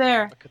back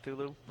there. A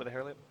Cthulhu with a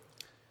hair lip.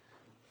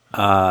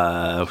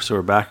 So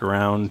we're back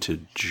around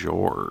to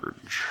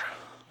George.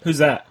 Who's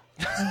that?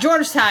 It's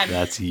George time.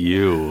 That's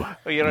you.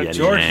 Oh, you know, Yeti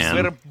George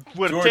man.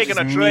 We're George taking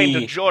a is train me.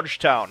 to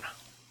Georgetown.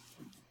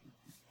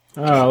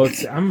 Oh,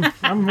 I'm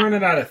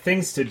running out of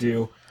things to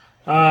do.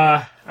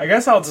 I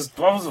guess I'll just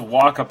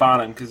walk up on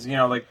him because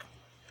like,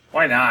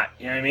 why not?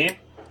 You know what I mean?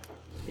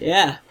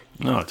 Yeah.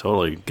 No,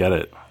 totally get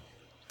it.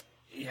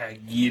 Yeah,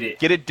 get it.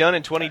 Get it done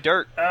in 20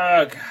 dirt.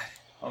 Oh god,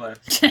 hold on.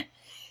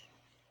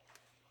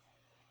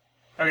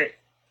 Okay,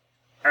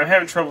 I'm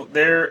having trouble.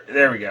 There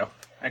we go.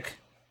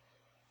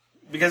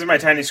 Because of my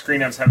tiny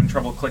screen, I was having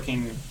trouble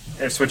clicking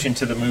or switching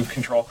to the move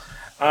control.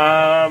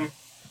 I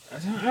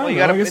don't Well, you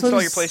know, gotta I guess I'll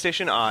install your just-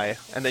 PlayStation Eye,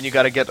 and then you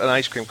gotta get an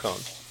ice cream cone.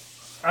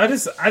 I'll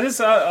just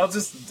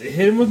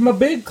hit him with my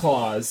big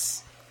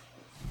claws.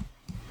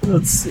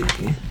 Let's see,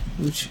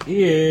 which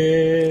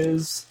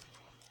is,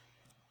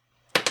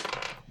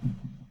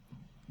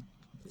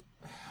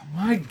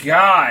 my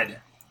God,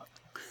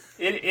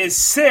 it is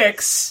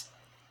 6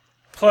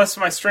 plus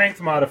my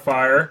strength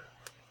modifier,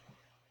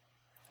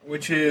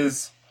 which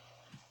is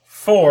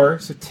 4,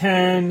 so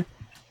 10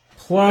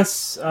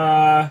 plus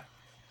my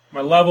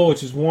level,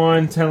 which is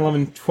 1, 10,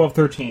 11, 12,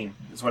 13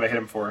 is what I hit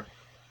him for.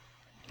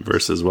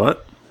 Versus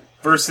what?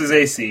 Versus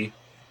AC.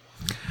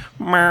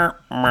 Guys,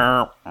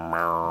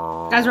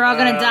 we're all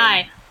gonna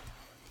die.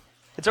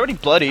 It's already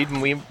bloodied,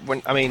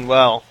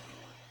 and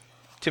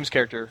Tim's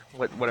character,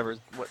 whatever.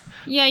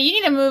 Yeah, you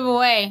need to move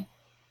away.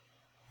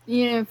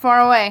 You need to far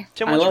away.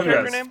 Tim, I what's your love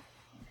character this. name?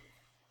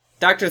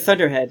 Dr.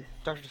 Thunderhead.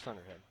 Dr.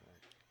 Thunderhead.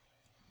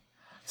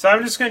 So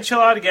I'm just gonna chill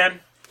out again.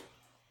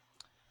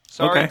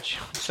 Sorry, Okay.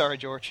 Sorry,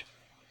 George.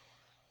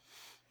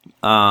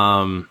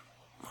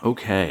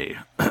 Okay.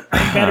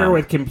 Better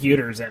with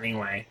computers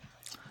anyway.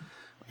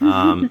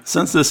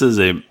 Since this is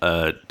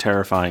a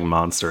terrifying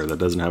monster that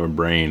doesn't have a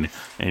brain,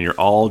 and you're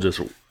all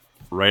just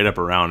right up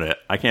around it,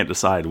 I can't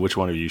decide which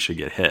one of you should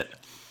get hit.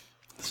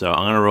 So I'm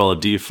gonna roll a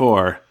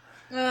d4,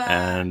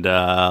 and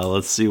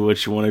let's see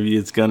which one of you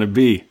it's gonna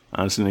be.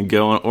 I'm just gonna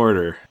go in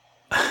order.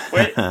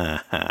 Wait,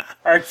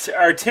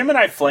 are Tim and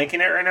I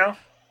flanking it right now?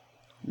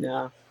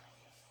 No.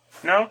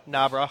 No?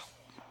 Nah, bro.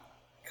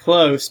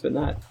 Close, but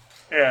not.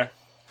 Yeah.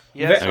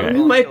 Yes, Okay.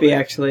 We might be,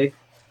 actually.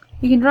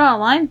 You can draw a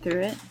line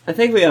through it. I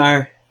think we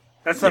are.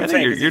 That's what Yeah, I'm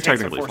saying. you're 'cause it takes up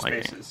technically 4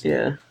 flanking. spaces.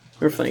 Yeah.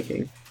 We're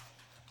flanking.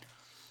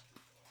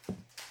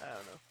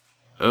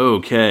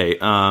 Okay,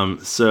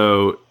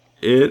 so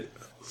it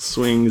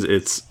swings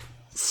its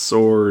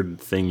sword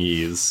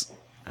thingies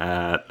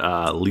at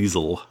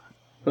Liesel.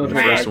 Oh, The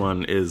God. first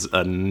one is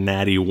a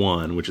natty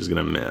 1, which is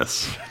going to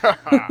miss.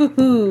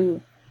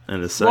 Ooh.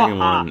 And the second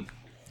Wah-ha. one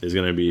is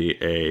going to be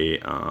a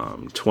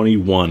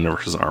 21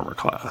 versus armor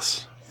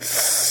class.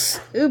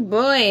 Ooh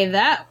boy,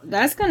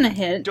 that's gonna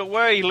hit. Don't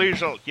worry,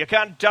 Liesel. You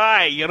can't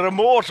die. You're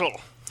immortal.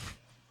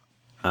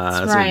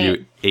 That's going to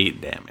do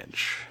 8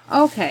 damage.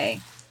 Okay.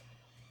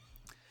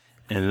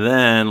 And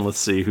then, let's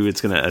see who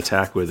it's going to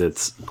attack with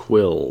its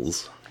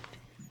quills.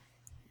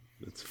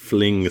 Its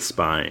fling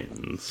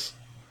spines.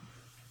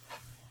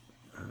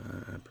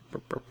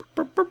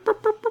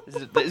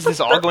 Is this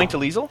all going to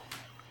Liesel?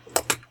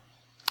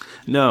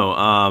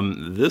 No,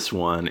 this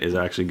one is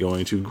actually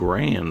going to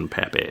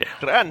Grandpappy.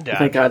 Grandad.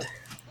 Thank God.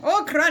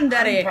 Oh,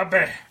 Granddaddy.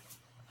 Pappy.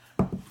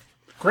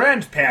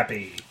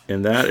 Grandpappy.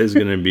 And that is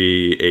going to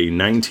be a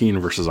 19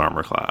 versus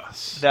armor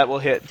class. That will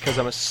hit because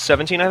I'm a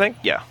 17, I think.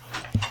 Yeah.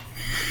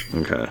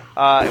 Okay.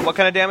 What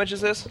kind of damage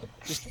is this?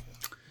 Just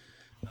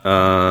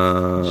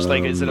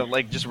like, is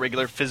it just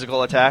regular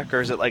physical attack,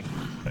 or is it like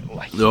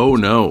Oh,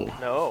 no.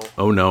 no?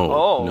 Oh, no.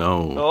 Oh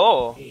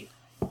No.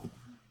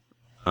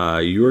 Oh.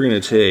 You are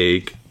going to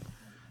take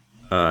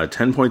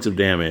 10 points of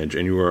damage,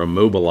 and you are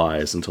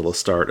immobilized until the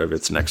start of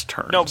its next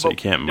turn. No, so but you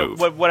can't move.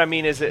 What I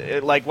mean is,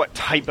 it like what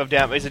type of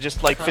damage? Is it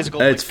just like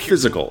physical? It's like,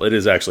 physical. It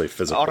is actually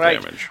physical All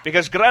right, damage.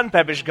 because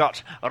Grandpappy's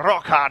got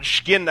rock hard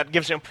skin that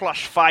gives him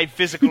 +5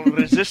 physical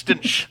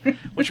resistance,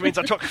 which means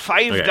I took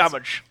 5 Okay.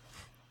 damage.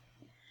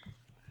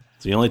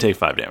 So you only take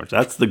 5 damage.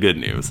 That's the good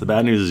news. The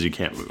bad news is you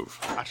can't move.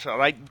 That's all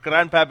right.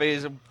 Grandpappy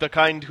is the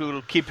kind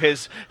who'll keep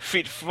his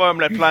feet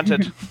firmly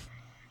planted.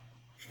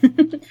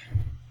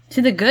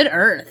 To the good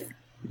earth.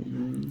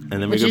 And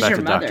then we Which go is back your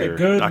to mother.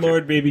 Good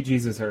Lord, baby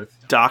Jesus Earth.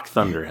 Doc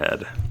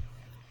Thunderhead.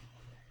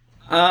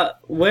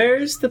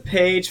 Where's the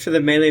page for the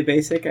melee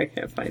basic? I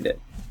can't find it.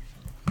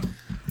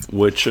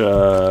 Which,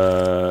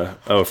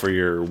 for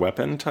your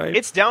weapon type?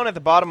 It's down at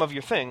the bottom of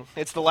your thing.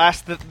 It's the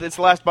last. It's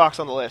the last box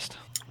on the list.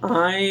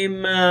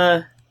 I'm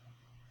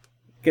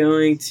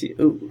going to.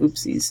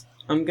 Oopsies.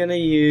 I'm gonna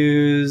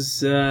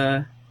use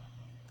Oh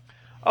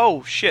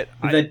shit!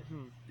 the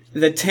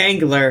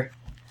Tangler.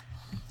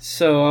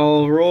 So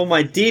I'll roll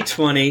my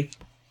d20.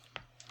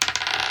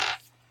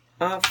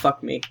 Ah,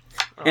 fuck me.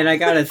 And I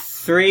got a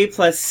 3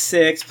 plus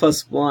 6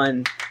 plus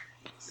 1.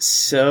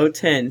 So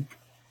 10.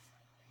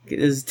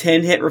 Does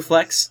 10 hit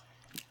reflex?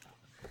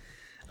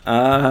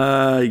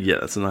 Yeah,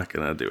 that's not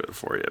gonna do it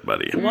for you,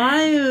 buddy.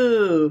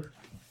 Why?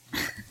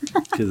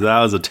 Because that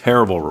was a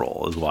terrible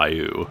roll, is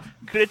Waiu.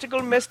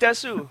 Critical miss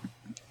Desu.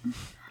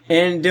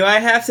 And do I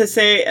have to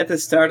say at the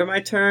start of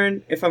my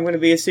turn if I'm going to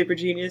be a super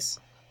genius?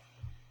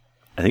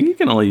 I think you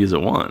can only use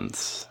it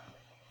once.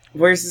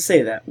 Where does it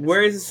say that?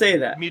 Where does it say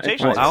that?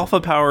 Mutation. Well, alpha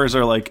powers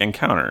are like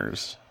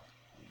encounters.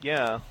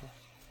 Yeah.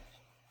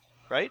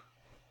 Right?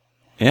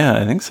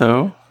 Yeah, I think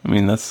so. I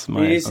mean, that's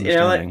my You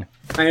know what? understanding.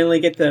 I only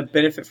get the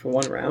benefit for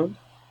one round.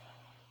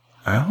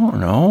 I don't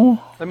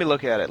know. Let me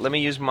look at it. Let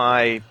me use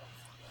my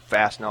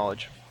vast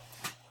knowledge.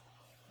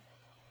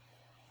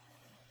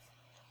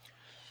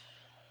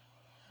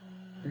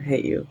 I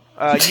hate you.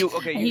 You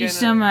okay? I You hate you gain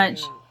so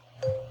much.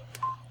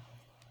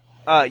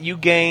 You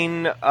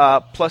gain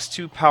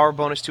 +2 power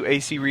bonus to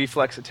AC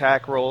reflex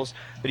attack rolls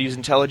that use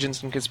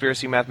intelligence and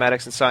conspiracy,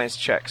 mathematics, and science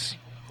checks.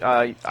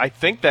 I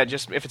think that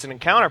just if it's an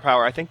encounter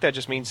power, I think that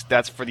just means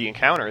that's for the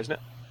encounter, isn't it?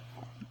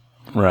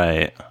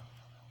 Right.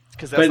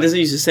 But it doesn't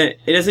use the same.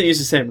 It doesn't use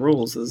the same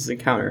rules as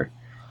encounter,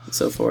 and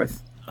so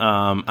forth.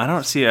 I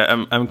don't see.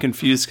 I'm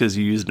confused because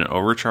you used an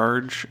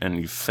overcharge and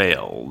you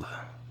failed.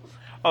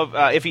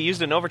 If he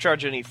used an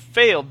overcharge and he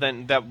failed,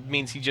 then that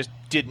means he just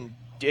didn't.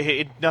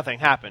 Nothing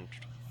happened,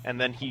 and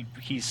then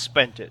he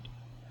spent it.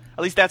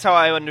 At least that's how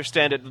I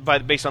understand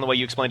it, based on the way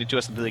you explained it to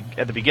us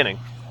at the beginning.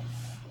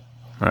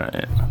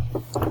 Right.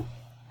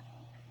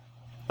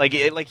 Like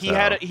he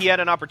had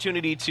an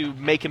opportunity to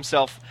make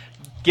himself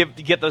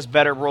get those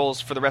better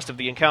rolls for the rest of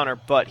the encounter,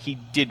 but he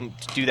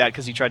didn't do that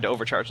because he tried to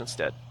overcharge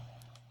instead.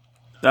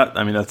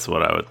 That's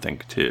what I would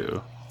think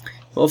too.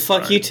 Well,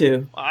 fuck you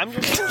two. I'm on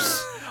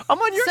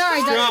your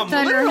Sorry, side. Dr.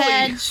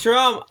 Thunderhead.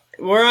 Strom,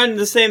 we're on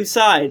the same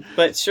side,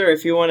 but sure,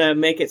 if you want to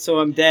make it so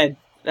I'm dead,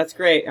 that's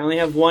great. I only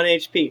have 1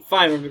 HP.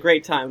 Fine, we'll have a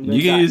great time.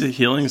 You can use a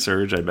healing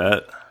surge, I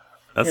bet.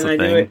 That's Can the I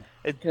do thing.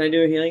 it? Can I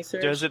do a healing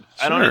surge? Does it?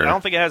 Sure. I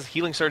don't think it has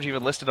healing surge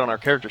even listed on our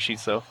character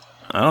sheets, though.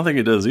 I don't think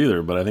it does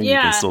either, but I think you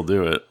Yeah. can still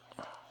do it.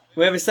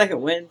 We have a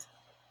second wind.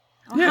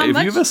 Yeah, How if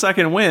much- you have a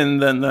second win,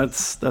 then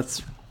that's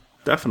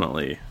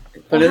definitely.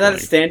 But is that a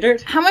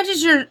standard? How much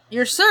is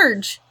your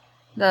surge,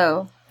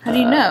 though? How do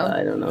you know?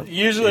 I don't know.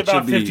 Usually It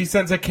about should be- 50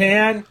 cents a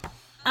can.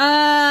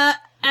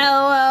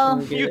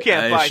 LOL. You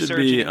can't buy it should surge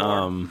be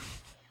anymore.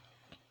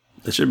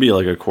 it should be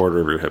like a quarter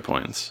of your hit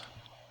points.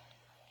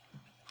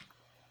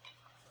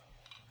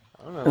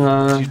 I don't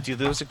know. Do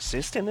those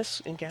exist in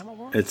Gamma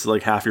World? It's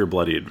like half your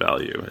bloodied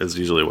value is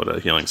usually what a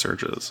healing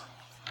surge is.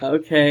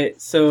 Okay,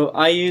 so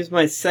I use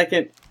my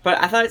second,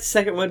 but I thought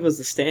second wind was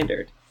the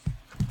standard.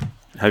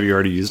 Have you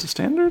already used a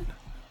standard?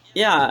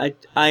 Yeah,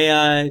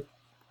 I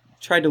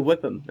tried to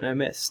whip him and I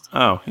missed.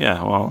 Oh,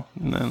 yeah, well,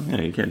 then,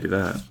 you can't do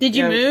that. Did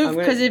you Yeah, move? I'm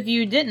gonna- Because if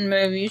you didn't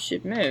move, you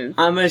should move.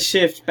 I'm gonna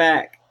shift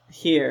back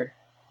here.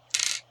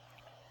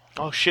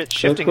 Oh shit!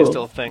 Shifting cool. is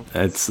still a thing.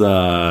 It's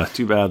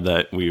too bad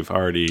that we've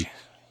already...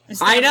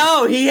 I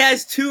know he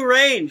has 2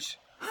 range.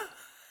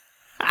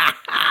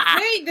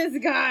 I hate this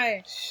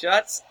guy.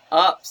 Shuts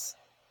up.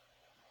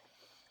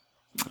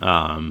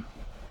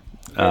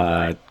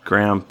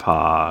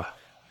 Grandpa.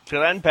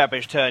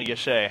 Grandpappy's turn, you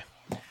say.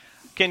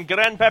 Can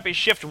Grandpappy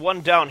shift one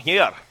down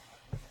here?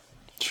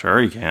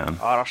 Sure, he can.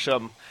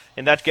 Awesome.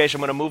 In that case, I'm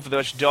going to move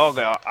this dog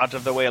out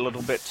of the way a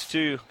little bit,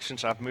 too,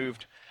 since I've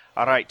moved.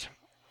 Alright.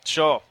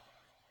 So,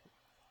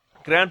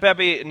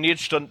 Grandpappy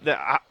needs to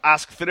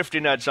ask Thrifty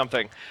Ned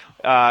something,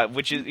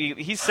 which is,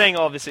 he's saying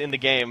all this in the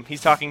game.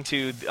 He's talking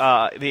to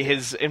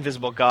his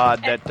invisible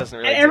god that doesn't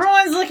really exist.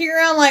 Everyone's looking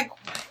around like,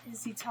 what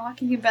is he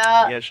talking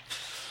about? Yes.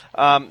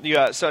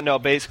 So no,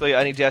 basically,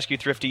 I need to ask you,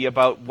 Thrifty,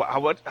 about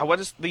what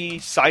is the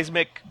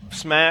seismic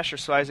smash or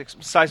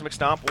seismic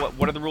stomp?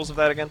 What are the rules of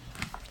that again?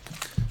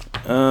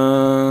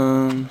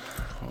 I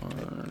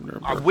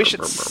wish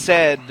it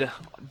said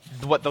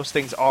what those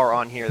things are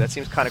on here. That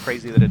seems kind of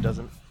crazy that it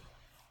doesn't.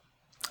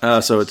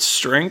 So it's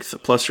strength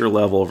plus your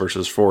level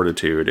versus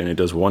fortitude, and it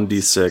does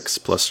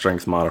 1d6 plus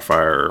strength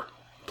modifier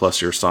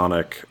plus your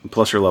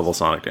level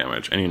sonic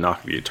damage, and you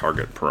knock the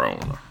target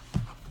prone.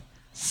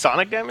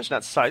 Sonic damage,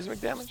 not seismic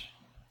damage?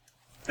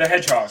 The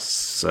hedgehog.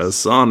 Says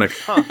Sonic.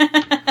 Huh.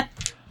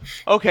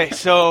 Okay,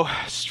 so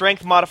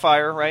strength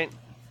modifier, right?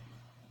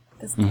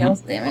 This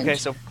kills damage. Okay,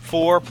 so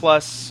 4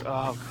 plus...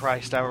 Oh,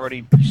 Christ, I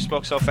already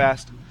spoke so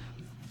fast.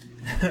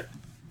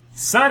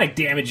 Sonic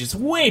damage is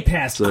way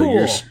past So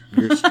cool.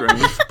 your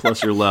strength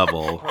plus your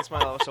level. What's my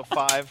level? So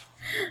 5.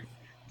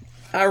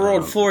 I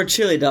rolled 4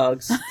 chili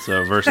dogs.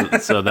 So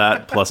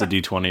that plus a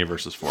d20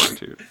 versus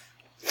fortitude.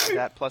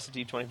 That plus a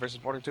d20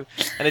 versus 42.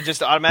 And it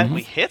just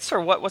automatically hits,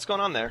 or what's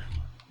going on there?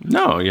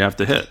 No, you have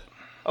to hit.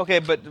 Okay,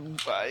 but...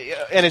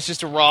 and it's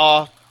just a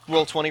raw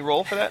roll 20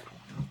 roll for that?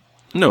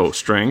 No,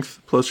 strength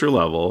plus your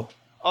level.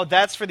 Oh,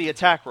 that's for the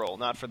attack roll,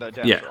 not for the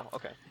damage roll.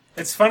 Okay.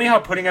 It's funny how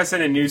putting us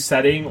in a new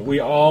setting, we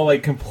all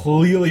like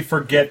completely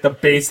forget the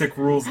basic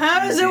rules.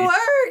 How does it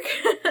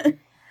work?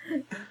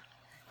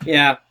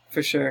 Yeah,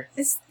 for sure.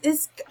 It's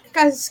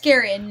kind of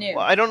scary and new.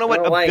 Well, I don't know what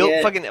I don't like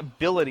it. fucking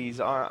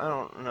abilities are. I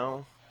don't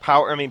know.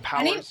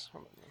 Powers?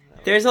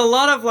 There's a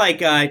lot of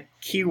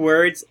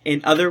keywords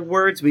in other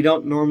words we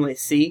don't normally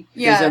see.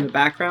 Yeah. There's in the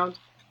background.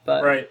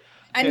 But Right.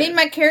 I need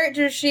my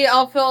character sheet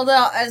all filled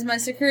out as my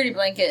security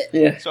blanket.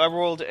 yeah. So I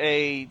rolled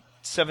a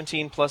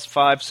 17 plus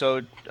 5,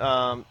 so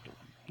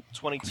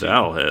 22.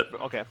 That'll hit.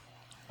 Okay.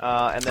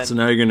 And then... So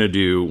now you're going to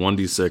do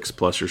 1d6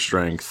 plus your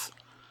strength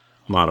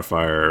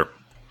modifier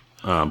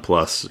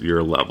plus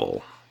your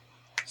level.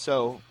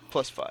 So,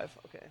 plus 5.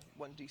 Okay.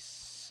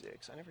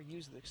 1d6. I never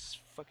used this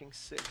fucking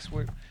 6.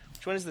 Which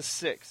one is the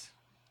 6?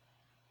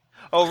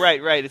 Oh,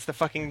 right. It's the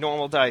fucking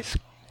normal dice.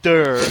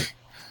 Durr.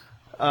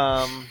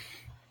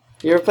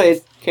 You ever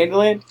played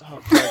Candyland?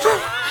 Oh, Christ.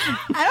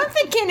 I don't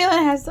think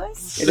Candyland has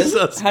dice. It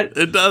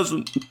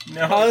doesn't.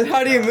 No.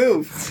 How do you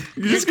move?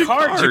 You just Pick get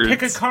cards. You cards.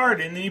 pick a card,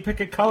 and then you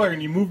pick a color,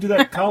 and you move to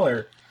that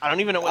color. I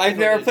don't even know what I've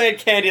never played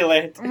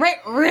Candyland. Right?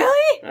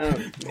 Really?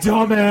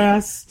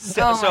 Dumbass.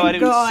 So, Oh so my I do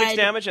God. 6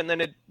 damage, and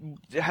then it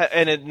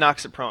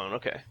knocks it prone.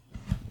 Okay.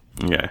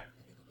 Okay.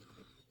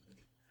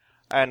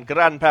 And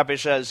Grandpappy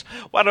says,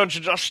 "Why don't you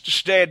just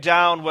stay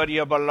down where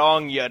you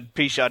belong, you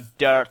piece of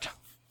dirt?"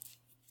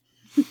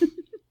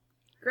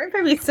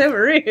 Grandpappy's so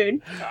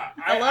rude.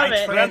 I love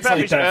it.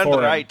 translate Grandpappy's that earned for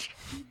the him. right.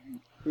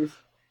 The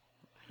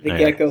Yeah.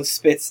 gecko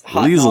spits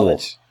hot Liesel.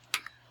 knowledge.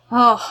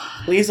 Oh,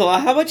 Liesel,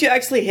 how about you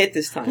actually hit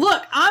this time?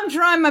 look, I'm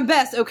trying my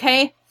best,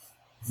 okay?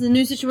 It's a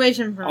new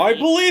situation for me. I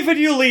believe in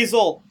you,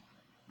 Liesel.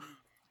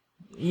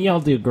 You'll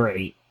do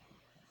great.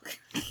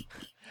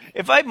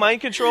 If I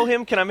mind control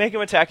him, can I make him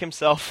attack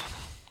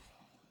himself?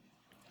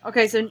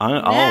 Okay, so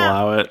I'll now,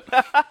 allow it.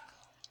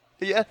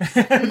 Yeah.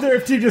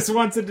 Thrifty just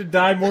wants it to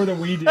die more than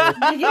we do.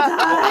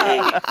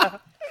 Why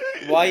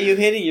are you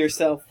hitting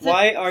yourself?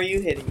 Why are you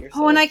hitting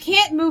yourself? Oh, and I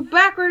can't move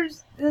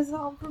backwards.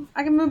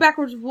 I can move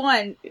backwards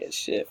 1. Yeah,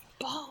 shit.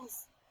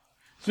 Balls.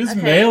 Just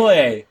Okay.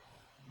 melee.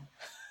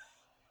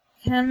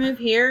 Can I move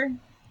here?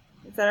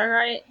 Is that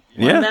alright?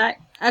 Yeah.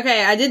 Back?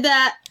 Okay, I did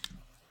that.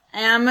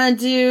 And I'm gonna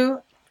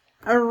do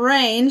a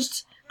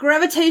ranged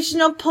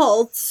gravitational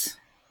pulse.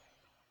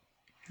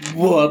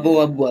 Whoop,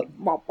 whoop, whoop.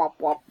 Wop, wop,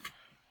 wop.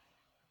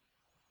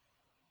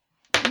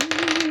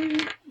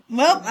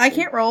 Well, I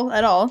can't roll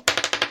at all.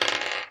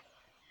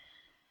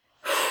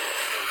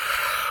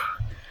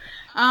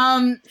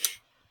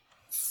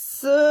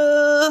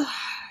 So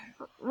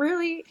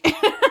really,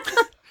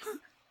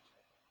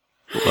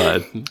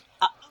 But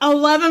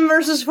 11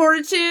 versus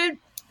fortitude.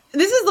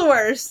 This is the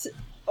worst.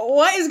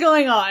 What is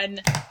going on?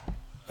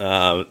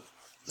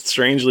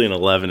 strangely, an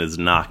 11 is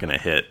not going to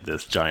hit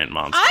this giant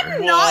monster.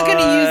 I'm not going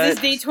to use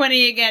this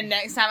D20 again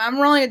next time. I'm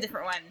rolling a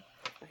different one.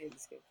 I hate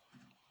this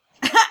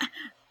game.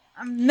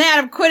 I'm mad.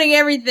 I'm quitting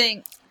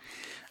everything.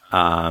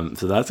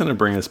 So that's going to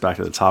bring us back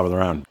to the top of the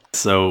round.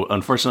 So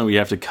unfortunately, we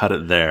have to cut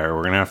it there.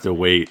 We're going to have to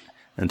wait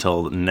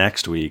until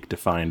next week to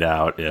find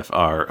out if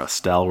our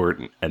stalwart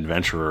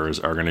adventurers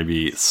are going to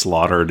be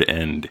slaughtered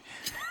and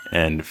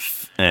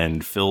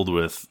filled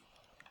with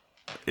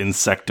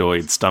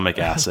insectoid stomach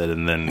acid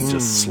and then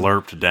just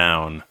slurped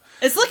down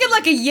It's looking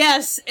like a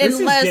yes, This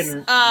unless is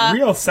getting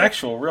real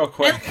sexual real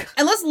quick.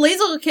 unless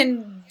Lae'zel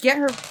can get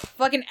her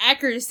fucking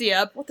accuracy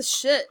up. What the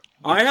shit?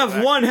 I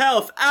have 1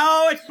 health.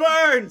 Ow, it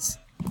burns!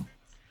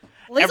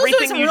 Lae'zel's Everything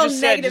doing some you real just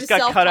said negative just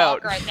got cut self-talk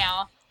out. right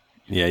now.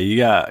 Yeah, you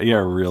got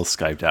real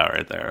Skyped out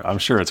right there. I'm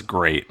sure it's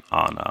great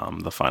on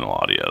the final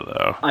audio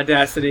though.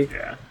 Audacity.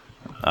 Yeah.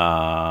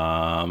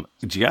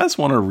 Do you guys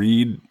want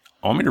me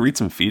to read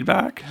some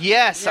feedback?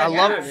 Yes, I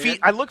love yeah, man.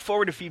 I look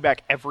forward to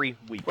feedback every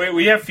week. Wait,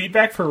 we have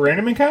feedback for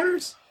random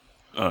encounters?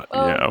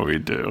 Yeah, we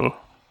do.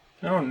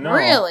 Oh no.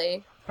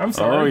 Really? I'm Oh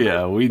sorry.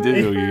 yeah, we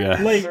do.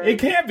 Yeah. Like, it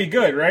can't be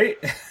good, right?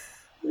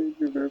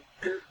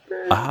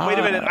 Wait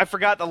a minute, I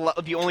forgot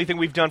the only thing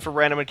we've done for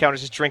random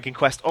encounters is Drinking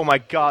Quest. Oh my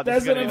god,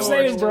 this That's is what gonna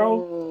I'm end saying,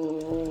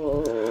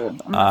 bro.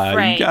 You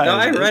Right. guys, No,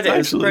 I read it's it. It's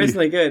actually-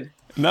 surprisingly good.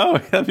 No,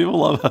 yeah, people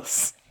love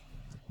us.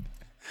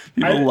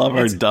 People love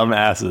our dumb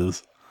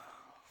asses.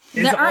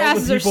 It's Our all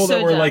asses the are people so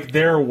that were dumb. like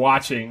there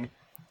watching.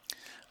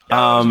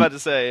 I was about to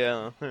say,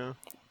 yeah.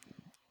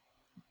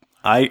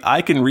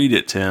 I can read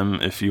it, Tim,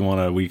 if you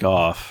want a week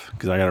off,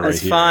 because I got it right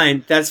That's here.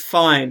 fine. That's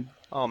fine.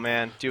 Oh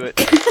man, do it.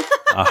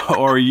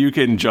 Or you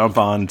can jump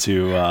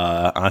onto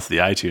the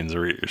iTunes and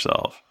read it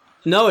yourself.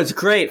 No, it's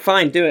great.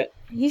 Fine, do it.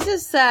 He's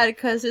just sad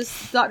because his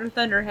Dr.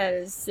 Thunderhead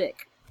is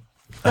sick.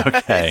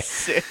 Okay.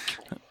 Sick.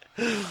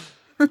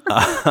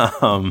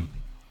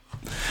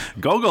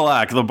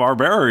 Gogolak the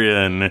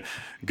Barbarian.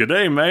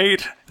 G'day,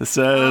 mate. It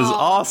says,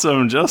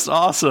 awesome, just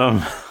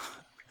awesome.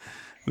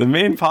 The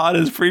main pod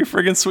is pretty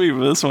friggin' sweet,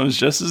 but this one's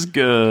just as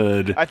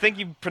good. I think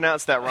you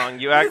pronounced that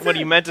wrong. What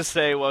you meant to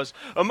say was,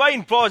 a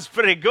main pod's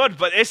pretty good,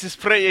 but this is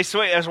pretty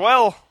sweet as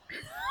well.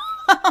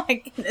 Oh my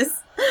goodness.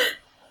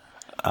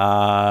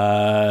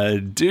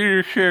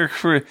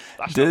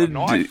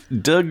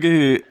 Doug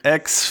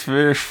X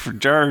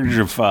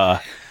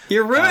Jarjafa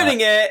You're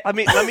ruining it. Let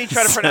me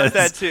try to pronounce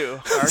that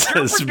too.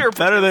 says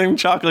better than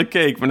chocolate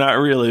cake, but not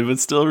really, but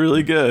still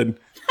really good.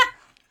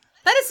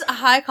 That is a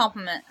high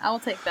compliment. I will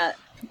take that.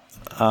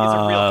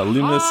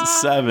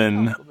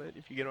 Lumis7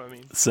 If you get what I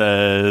mean.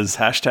 says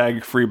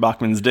hashtag free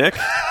Bachman's dick.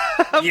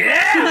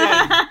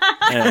 Yeah!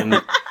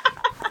 And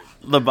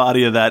the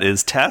body of that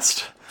is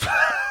test.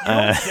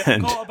 What's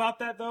And difficult about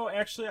that, though,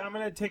 actually, I'm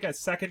going to take a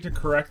second to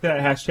correct that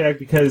hashtag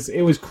because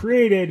it was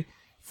created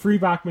Free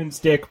Bachman's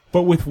Dick,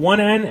 but with one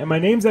N, and my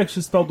name's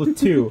actually spelled with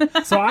two.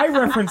 So I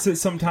reference it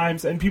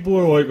sometimes, and people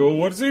are like, oh,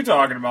 what is he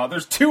talking about?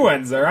 There's two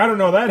N's there. I don't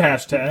know that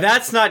hashtag.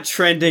 That's not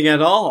trending at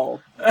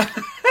all.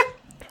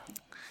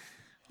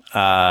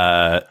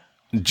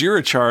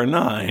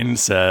 Jirachar9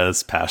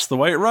 says, pass the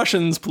white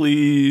Russians,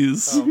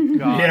 please. Oh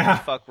god, Yeah.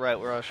 fuck right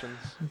Russians.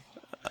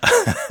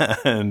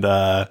 And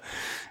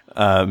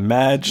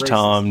Madge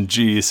Tom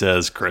G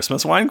says,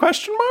 Christmas wine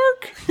question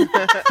mark?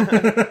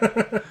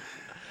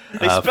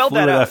 They spelled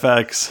that out.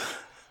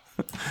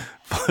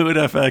 Fluid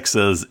FX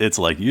says, it's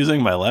like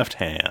using my left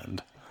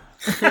hand.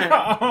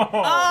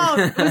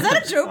 Oh, was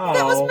that a joke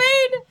that was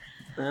made?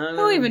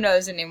 Who even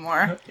knows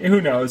anymore?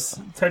 Who knows?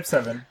 Type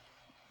 7.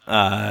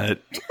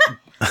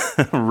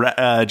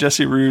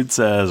 Jesse Rude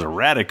says,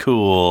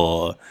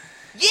 Radicool.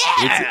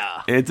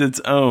 Yeah! It's its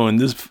own.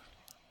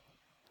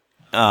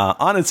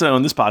 On its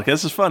own, this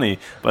podcast is funny,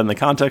 but in the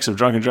context of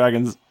Drunken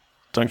Dragons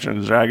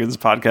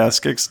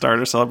podcast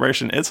Kickstarter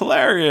celebration, it's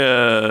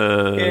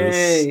hilarious.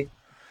 Yay.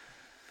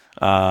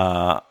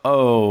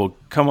 Oh,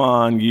 come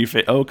on,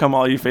 come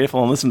all you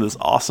faithful, and listen to this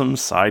awesome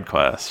side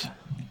quest.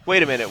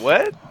 Wait a minute,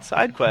 what?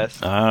 Side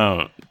quest?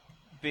 I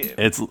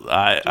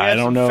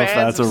don't know if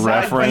fans that's a of side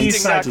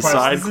reference questing? to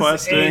side This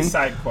questing, is a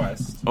side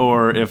quest.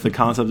 or if the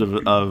concept of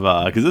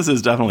because this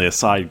is definitely a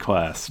side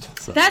quest.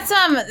 So. That's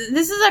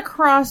this is a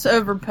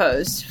crossover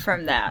post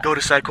from that. Go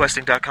to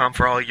sidequesting.com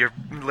for all your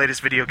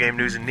latest video game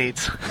news and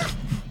needs.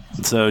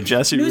 So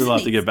Jesse will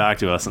have to Newsfeed. get back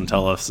to us and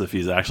tell us if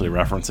he's actually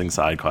referencing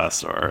side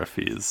quests or if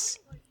he's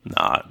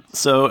not.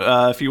 So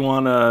if you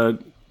want to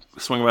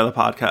swing by the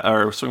podcast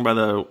or swing by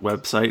the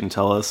website and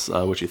tell us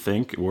what you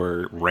think,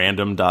 we're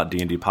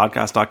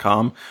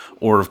random.dndpodcast.com,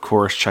 or of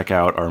course check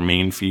out our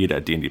main feed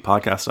at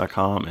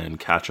dndpodcast.com and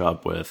catch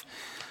up with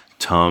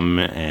Tum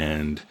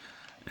and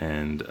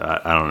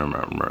I don't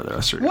remember the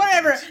rest of your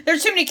Whatever.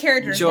 There's too many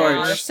characters George.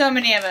 now. There's so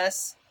many of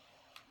us.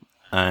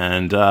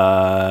 And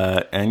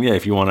yeah,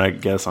 if you want to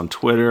get us on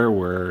Twitter,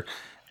 we're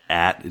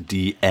at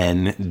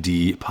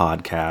DND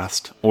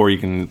Podcast, or you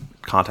can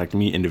contact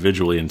me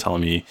individually and tell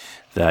me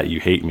that you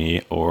hate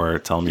me, or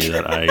tell me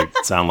that I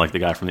sound like the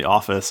guy from The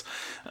Office,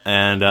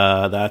 and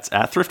that's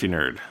at Thrifty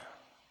Nerd.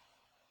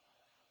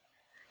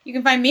 You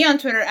can find me on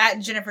Twitter at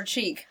Jennifer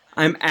Cheek.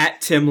 I'm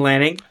at Tim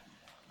Lanning.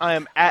 I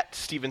am at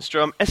Steven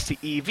Strom,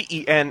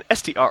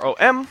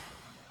 StevenStrom.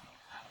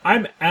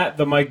 I'm at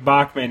the Mike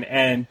Bachman,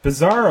 and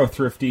Bizarro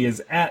Thrifty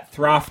is at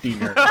Throfty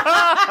Nerd.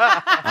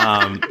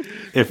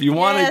 If you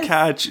want to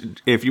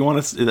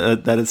Yes.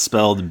 that it's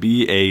spelled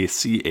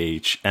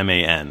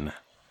BACHMAN.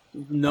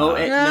 No,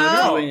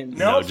 no, N.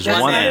 No, just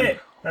that's one not N. it.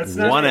 That's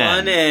not One it. N.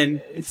 One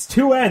N. It's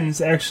two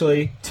N's,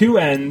 actually. Two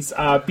N's.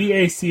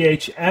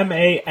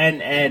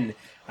 BACHMANN.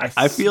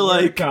 I feel swear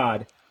to like-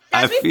 God.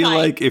 I That'd be feel fine.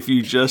 like if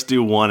you just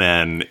do one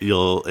N,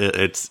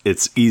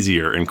 it's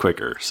easier and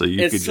quicker. So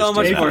you It's could so just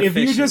much do more that. If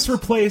you efficient. just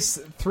replace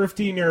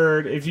Thrifty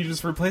Nerd, if you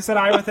just replace that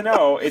I with an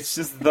O, it's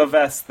just the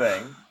best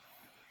thing.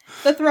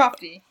 The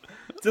Throfty.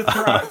 It's a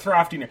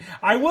Throfty Nerd.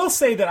 I will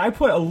say that I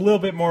put a little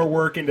bit more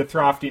work into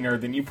Throfty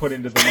Nerd than you put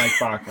into the Mike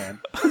Bachman.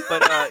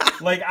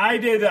 But Like I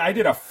did a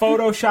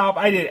Photoshop.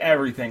 I did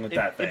everything with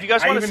that thing. if you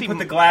guys I wanna even see put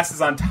the glasses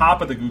on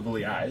top of the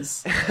googly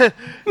eyes.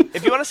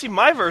 if you want to see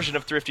my version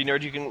of Thrifty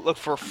Nerd, you can look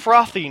for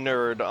Frothy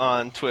Nerd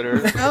on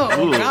Twitter.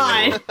 Oh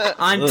God.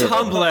 On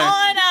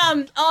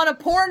Tumblr. On a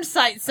porn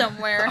site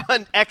somewhere.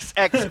 On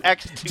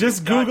XXX2.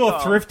 Just Google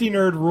Thrifty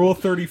Nerd Rule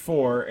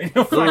 34, and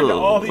you'll find Ugh.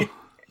 all the.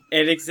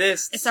 It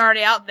exists. It's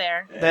already out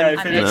there. Then if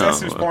it I mean-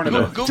 exists, there's porn of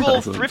it. Google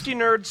doesn't. Thrifty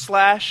Nerd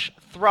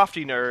 /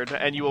 Throfty Nerd,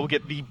 and you will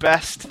get the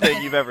best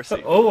thing you've ever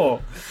seen.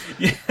 Oh,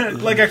 yeah,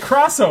 like a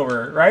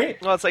crossover, right?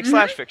 Well, it's like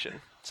slash fiction.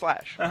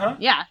 Slash.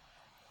 Yeah.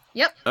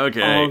 Yep.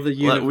 Okay, All the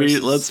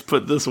universes. let's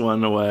put this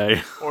one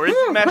away. Or is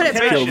it Put it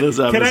back. Kill masturbation? this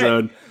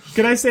episode.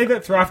 Can I say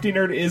that Throfty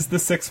Nerd is the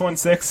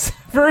 616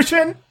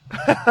 version?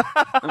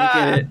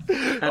 I get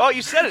it. Oh,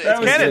 you said it. It's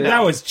canon that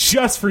now. was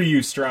just for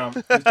you, Strom.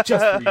 It was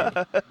just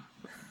for you.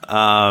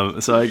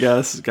 So I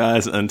guess,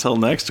 guys, until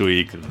next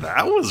week,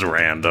 that was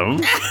random.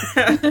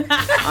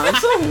 I'm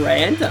so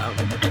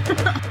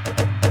random.